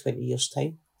job in 20 years'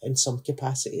 time in some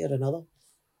capacity or another.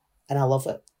 And I love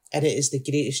it. And it is the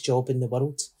greatest job in the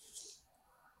world.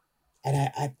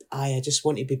 And I just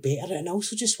want to be better. And I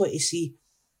also just want to see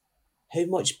how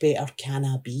much better can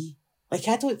I be. I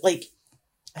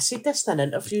said this in an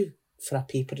interview for a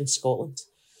paper in Scotland.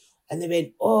 And they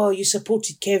went, oh, you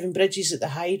supported Kevin Bridges at the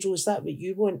Hydro. Is that what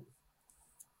you want?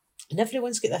 And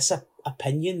everyone's got this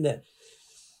opinion that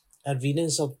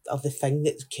arenas are the thing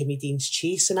that comedians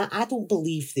chase. And I don't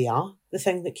believe they are the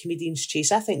thing that comedians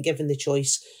chase. I think given the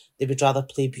choice, they would rather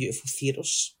play beautiful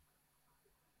theatres.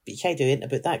 But you can't do anything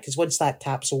about that because once that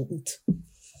tap's opened,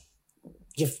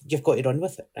 you've got to run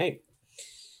with it, right?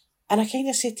 And I kind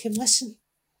of said to him, listen,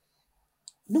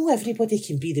 not everybody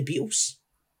can be the Beatles.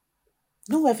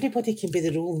 Not everybody can be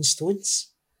the Rolling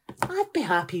Stones. I'd be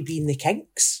happy being the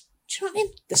Kinks. Do you know what I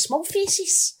mean? The Small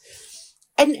Faces.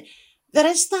 And there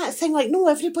is that thing, like, no,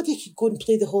 everybody could go and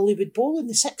play the Hollywood Bowl in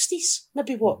the 60s.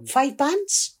 Maybe, 5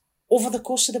 bands over the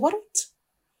course of the world?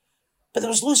 But there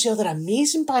was loads of other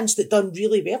amazing bands that done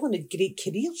really well and had great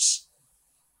careers.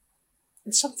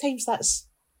 And sometimes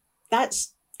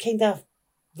that's kind of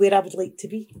where I would like to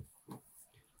be.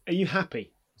 Are you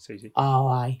happy, Susie? Oh,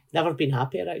 aye. Never been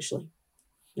happier, actually.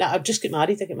 No, I've just got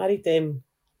married. I got married a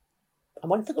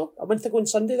month ago. A month ago on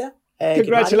Sunday there.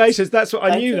 Congratulations. That's what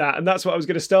I Thank knew you. that. And that's what I was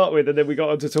going to start with. And then we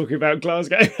got on to talking about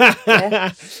Glasgow.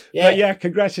 Yeah. But yeah,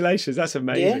 congratulations. That's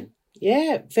amazing.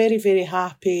 Yeah, very, very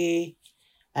happy.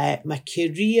 My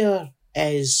career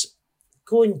is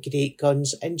going great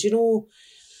guns. And, you know,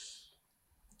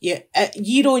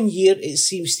 year on year, it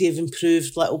seems to have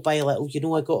improved little by little. You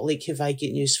know, I got like, have I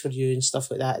got news for you and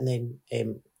stuff like that. And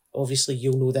then, obviously,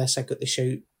 you'll know this, I got the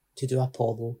shout to do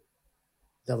Apollo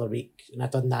the other week. And I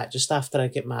done that just after I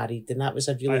get married. And that was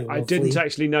a really lovely... I didn't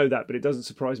actually know that, but it doesn't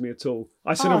surprise me at all.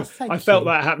 I thank felt you.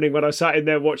 that happening when I sat in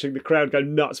there watching the crowd go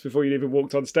nuts before you even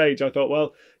walked on stage. I thought,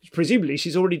 well, presumably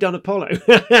she's already done Apollo. And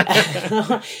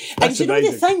do you know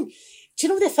amazing. the thing? Do you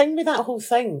know the thing with that whole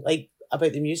thing, like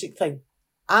about the music thing?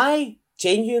 I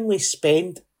genuinely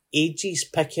spend ages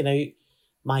picking out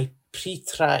my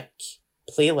pre-track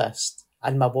playlist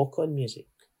and my walk-on music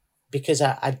because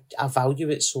I value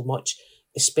it so much,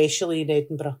 especially in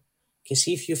Edinburgh. Because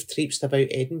see if you've traipsed about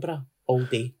Edinburgh all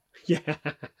day, Yeah.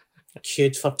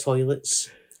 queued for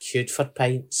toilets, queued for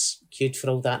pints, queued for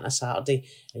all that on a Saturday,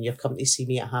 and you're coming to see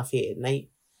me at 8:30 at night.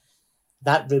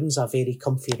 That room's a very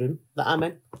comfy room that I'm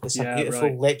in. It's a beautiful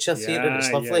right. lecture theatre.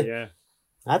 It's lovely. Yeah.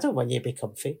 I don't want you to be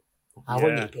comfy. I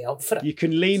want you to be up for it. You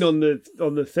can lean on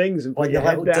the things and put On your the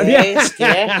head little down. desk,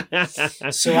 yeah.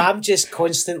 So I'm just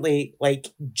constantly like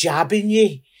jabbing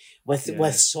you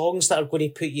with songs that are going to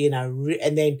put you in a route.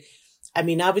 And then, I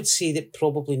mean, I would say that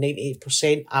probably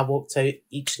 98% I walked out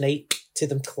each night to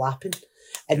them clapping.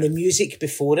 And the music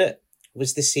before it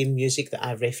was the same music that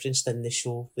I referenced in the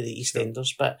show with the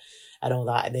EastEnders bit and all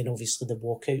that. And then obviously the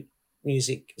walkout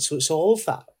music. So it's all of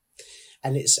that.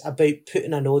 And it's about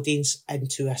putting an audience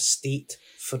into a state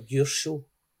for your show.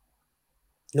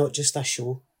 Not just a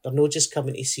show. They're not just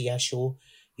coming to see a show.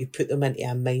 You put them into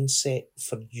a mindset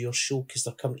for your show because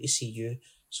they're coming to see you.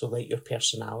 So let your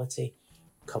personality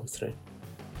come through.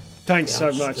 Thanks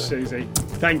so much, Susie.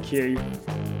 Thank you.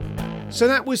 So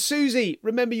that was Susie.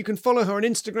 Remember, you can follow her on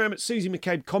Instagram at Susie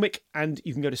McCabe Comic, and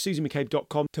you can go to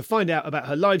susiemccabe.com to find out about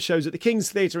her live shows at the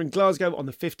King's Theatre in Glasgow on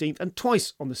the 15th and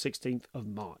twice on the 16th of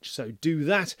March. So do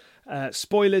that.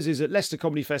 Spoilers is at Leicester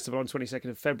Comedy Festival on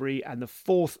 22nd of February, and the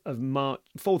 4th of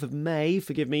May,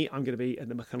 I'm going to be at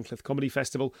the Machynlleth Comedy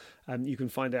Festival. You can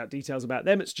find out details about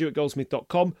them at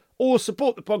stuartgoldsmith.com or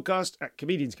support the podcast at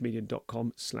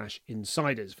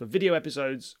comedianscomedian.com/insiders for video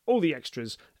episodes, all the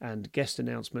extras and guest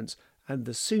announcements, and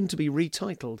the soon-to-be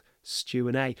retitled Stu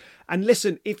and A. And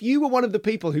listen, if you were one of the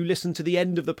people who listened to the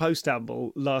end of the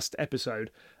Postamble last episode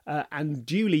and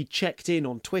duly checked in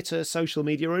on Twitter, social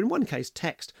media, or in one case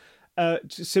text,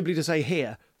 simply to say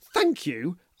here, thank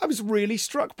you, I was really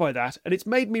struck by that, and it's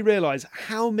made me realise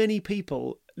how many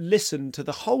people listen to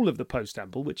the whole of the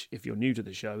Postamble, which, if you're new to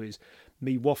the show, is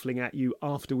me waffling at you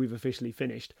after we've officially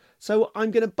finished. So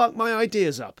I'm going to buck my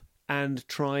ideas up and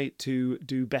try to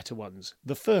do better ones.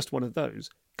 The first one of those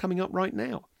coming up right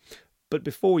now. But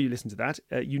before you listen to that,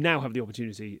 you now have the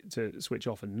opportunity to switch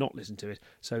off and not listen to it.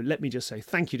 So let me just say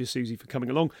thank you to Susie for coming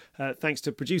along. Thanks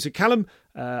to producer Callum.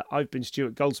 I've been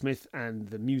Stuart Goldsmith, and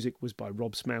the music was by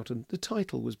Rob Smoughton. The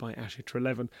title was by Asher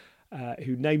Trelevan,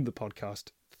 who named the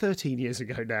podcast 13 years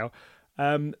ago now.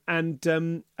 And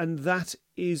that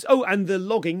is... Oh, and the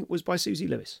logging was by Susie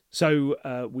Lewis.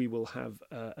 So we will have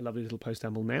a lovely little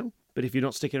postamble now. But if you're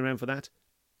not sticking around for that,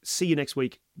 see you next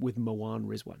week with Moan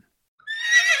Rizwan.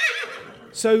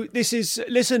 So this is...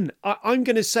 Listen, I'm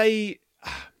going to say...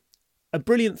 A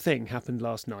brilliant thing happened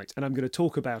last night, and I'm going to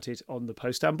talk about it on the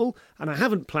postamble, and I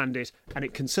haven't planned it, and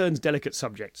it concerns delicate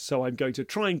subjects, so I'm going to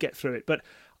try and get through it. But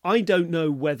I don't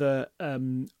know whether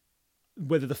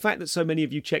the fact that so many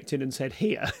of you checked in and said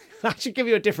here, I should give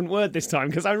you a different word this time,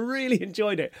 because I really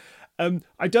enjoyed it.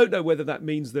 I don't know whether that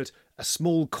means that a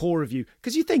small core of you,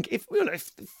 because you think if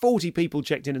 40 people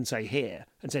checked in and said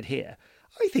here,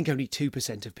 I think only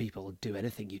 2% of people do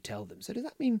anything you tell them. So does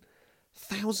that mean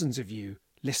thousands of you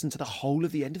listen to the whole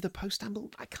of the end of the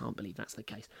postamble? I can't believe that's the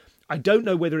case. I don't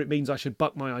know whether it means I should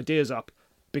buck my ideas up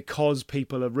because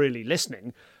people are really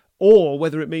listening, or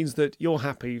whether it means that you're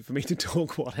happy for me to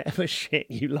talk whatever shit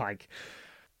you like.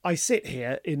 I sit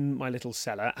here in my little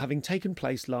cellar, having taken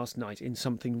place last night in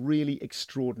something really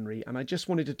extraordinary, and I just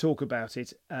wanted to talk about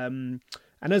it.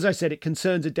 And as I said, it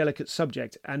concerns a delicate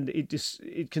subject, and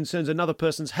it concerns another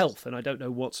person's health, and I don't know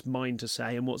what's mine to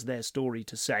say and what's their story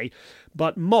to say.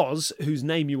 But Moz, whose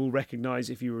name you will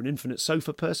recognise if you were an Infinite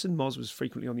Sofa person, Moz was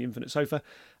frequently on the Infinite Sofa,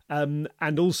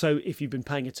 and also if you've been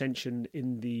paying attention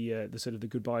in the sort of the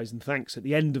goodbyes and thanks at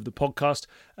the end of the podcast,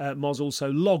 Moz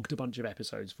also logged a bunch of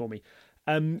episodes for me.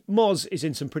 Moz is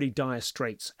in some pretty dire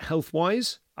straits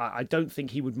health-wise. I don't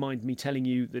think he would mind me telling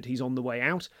you that he's on the way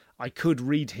out. I could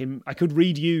read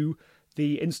you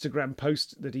the Instagram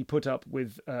post that he put up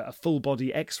with a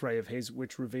full-body X-ray of his,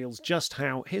 which reveals just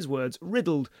how, his words,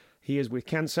 riddled he is with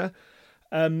cancer.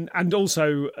 And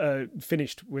also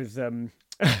finished with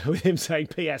with him saying,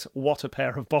 P.S., what a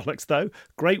pair of bollocks, though.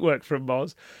 Great work from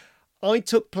Moz. I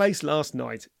took place last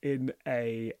night in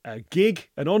a gig,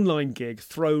 an online gig,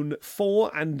 thrown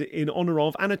for and in honour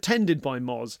of and attended by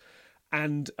Moz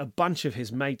and a bunch of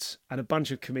his mates and a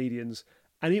bunch of comedians.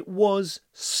 And it was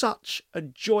such a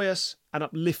joyous and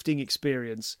uplifting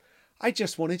experience. I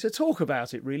just wanted to talk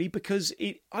about it, really, because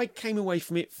I came away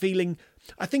from it feeling...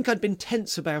 I think I'd been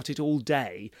tense about it all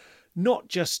day, not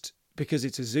just because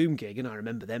it's a Zoom gig, and I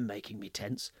remember them making me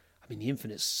tense. I mean, the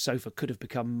Infinite Sofa could have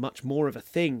become much more of a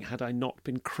thing had I not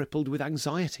been crippled with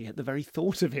anxiety at the very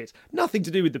thought of it. Nothing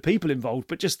to do with the people involved,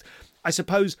 but just, I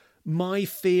suppose, my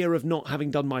fear of not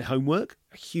having done my homework,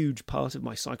 a huge part of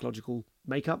my psychological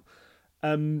makeup.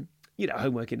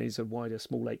 Homework in is a wider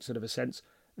small H sort of a sense.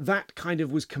 That kind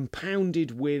of was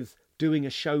compounded with doing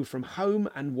a show from home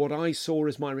and what I saw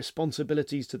as my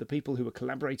responsibilities to the people who were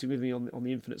collaborating with me on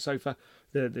the Infinite Sofa,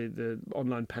 the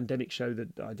online pandemic show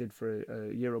that I did for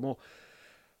a year or more.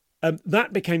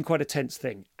 That became quite a tense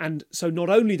thing. And so not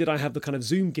only did I have the kind of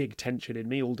Zoom gig tension in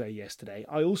me all day yesterday,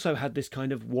 I also had this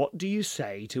kind of what do you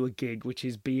say to a gig which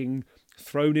is being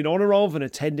thrown in honour of and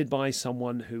attended by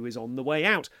someone who is on the way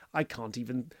out. I can't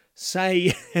even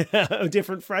say a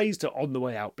different phrase to on the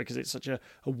way out because it's such a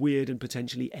weird and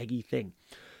potentially eggy thing.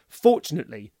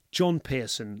 Fortunately, John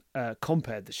Pearson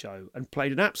compared the show and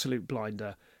played an absolute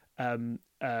blinder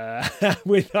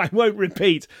with, I won't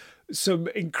repeat, some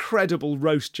incredible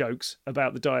roast jokes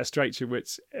about the dire straits in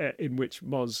which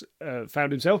Moz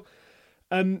found himself,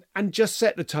 and just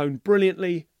set the tone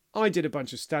brilliantly. I did a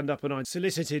bunch of stand-up and I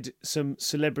solicited some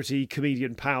celebrity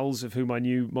comedian pals of whom I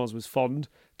knew Moz was fond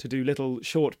to do little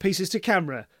short pieces to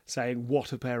camera saying,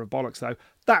 what a pair of bollocks, though.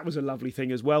 That was a lovely thing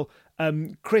as well.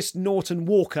 Chris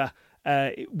Norton-Walker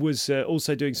was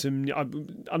also doing some,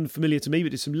 unfamiliar to me,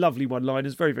 but did some lovely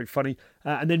one-liners, very, very funny.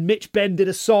 And then Mitch Benn did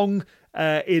a song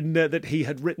that he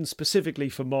had written specifically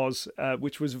for Moz,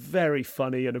 which was very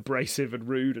funny and abrasive and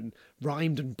rude and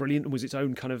rhymed and brilliant and was its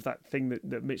own kind of that thing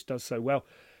that Mitch does so well.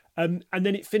 And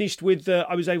then it finished with,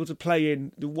 I was able to play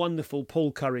in the wonderful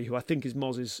Paul Curry, who I think is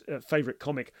Moz's favourite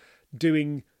comic,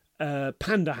 doing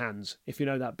Panda Hands, if you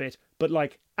know that bit, but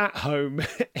like at home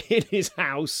in his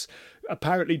house,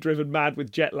 apparently driven mad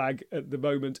with jet lag at the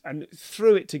moment, and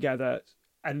threw it together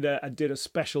and did a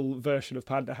special version of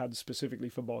Panda Hands specifically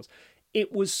for Moz.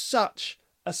 It was such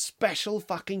a special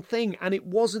fucking thing, and it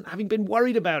wasn't, having been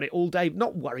worried about it all day,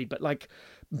 not worried, but like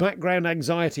background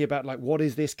anxiety about like, what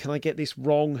is this? Can I get this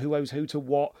wrong? Who owes who to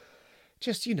what?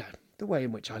 Just, the way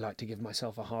in which I like to give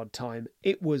myself a hard time.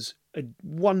 It was a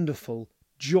wonderful,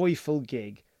 joyful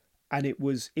gig, and it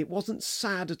wasn't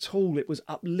sad at all. It was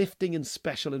uplifting and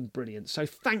special and brilliant. So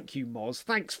thank you, Moz.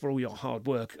 Thanks for all your hard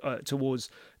work towards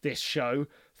this show.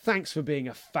 Thanks for being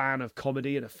a fan of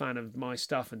comedy and a fan of my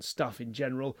stuff and stuff in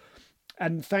general.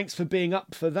 And thanks for being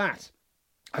up for that.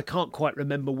 I can't quite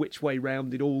remember which way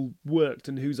round it all worked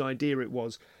and whose idea it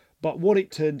was, But what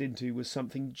it turned into was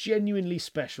something genuinely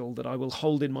special that I will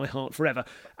hold in my heart forever.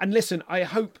 And listen, I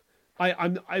hope...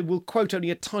 I will quote only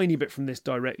a tiny bit from this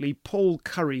directly. Paul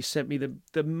Curry sent me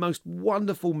the most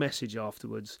wonderful message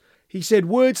afterwards. He said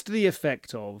words to the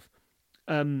effect of,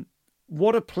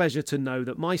 what a pleasure to know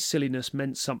that my silliness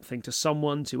meant something to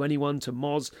someone, to anyone, to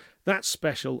Moz. That's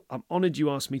special. I'm honoured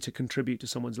you asked me to contribute to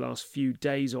someone's last few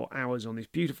days or hours on this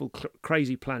beautiful,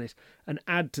 crazy planet and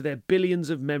add to their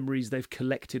billions of memories they've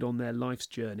collected on their life's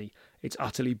journey. It's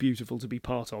utterly beautiful to be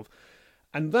part of.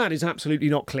 And that is absolutely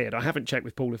not cleared. I haven't checked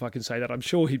with Paul if I can say that. I'm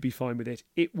sure he'd be fine with it.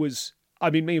 It was, I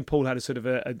mean, me and Paul had a sort of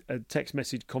a text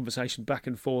message conversation back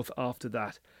and forth after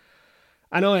that.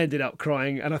 And I ended up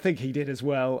crying, and I think he did as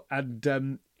well.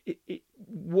 And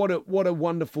what a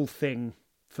wonderful thing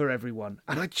for everyone.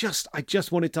 And I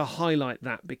just wanted to highlight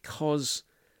that because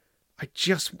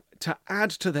to add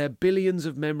to their billions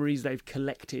of memories they've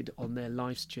collected on their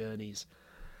life's journeys.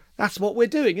 That's what we're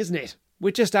doing, isn't it?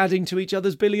 We're just adding to each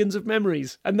other's billions of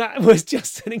memories. And that was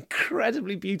just an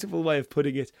incredibly beautiful way of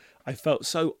putting it. I felt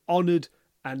so honoured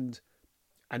and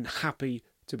happy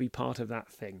to be part of that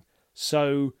thing.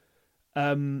 So,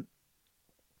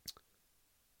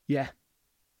 yeah.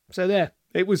 So there.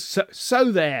 It was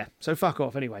so there. So fuck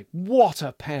off anyway. What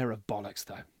a pair of bollocks,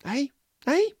 though. Hey?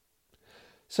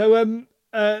 So,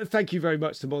 thank you very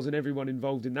much to Moz and everyone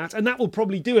involved in that. And that will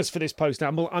probably do us for this post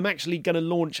amble. I'm actually going to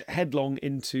launch headlong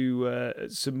into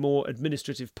some more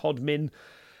administrative podmin.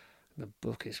 The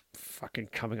book is fucking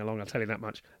coming along, I'll tell you that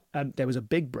much. There was a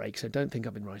big break, so don't think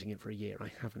I've been writing it for a year.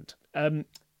 I haven't.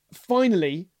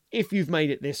 Finally, if you've made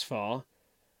it this far,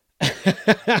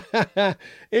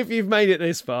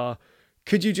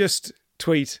 could you just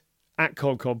tweet at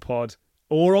ComComPod?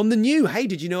 Or on the new, hey,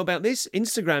 did you know about this?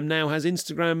 Instagram now has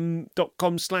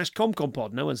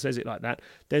instagram.com/ComComPod. No one says it like that.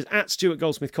 There's at Stuart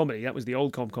Goldsmith Comedy. That was the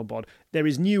old ComComPod. There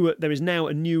is now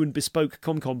a new and bespoke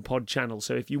ComComPod channel.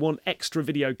 So if you want extra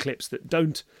video clips that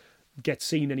don't get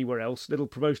seen anywhere else, little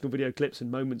promotional video clips and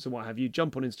moments and what have you,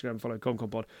 jump on Instagram, follow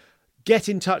ComComPod. Get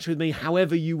in touch with me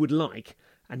however you would like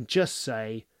and just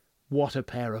say, what a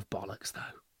pair of bollocks,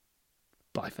 though.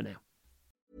 Bye for now.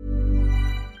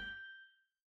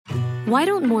 Why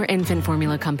don't more infant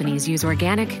formula companies use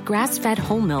organic, grass-fed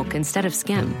whole milk instead of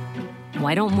skim?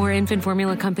 Why don't more infant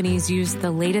formula companies use the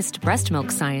latest breast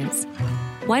milk science?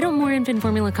 Why don't more infant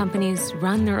formula companies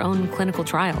run their own clinical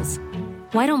trials?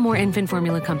 Why don't more infant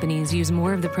formula companies use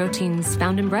more of the proteins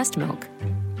found in breast milk?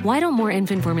 Why don't more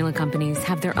infant formula companies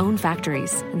have their own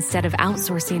factories instead of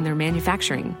outsourcing their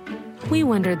manufacturing? We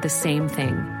wondered the same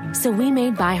thing. So we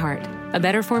made ByHeart, a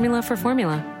better formula for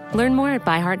formula. Learn more at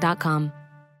byheart.com.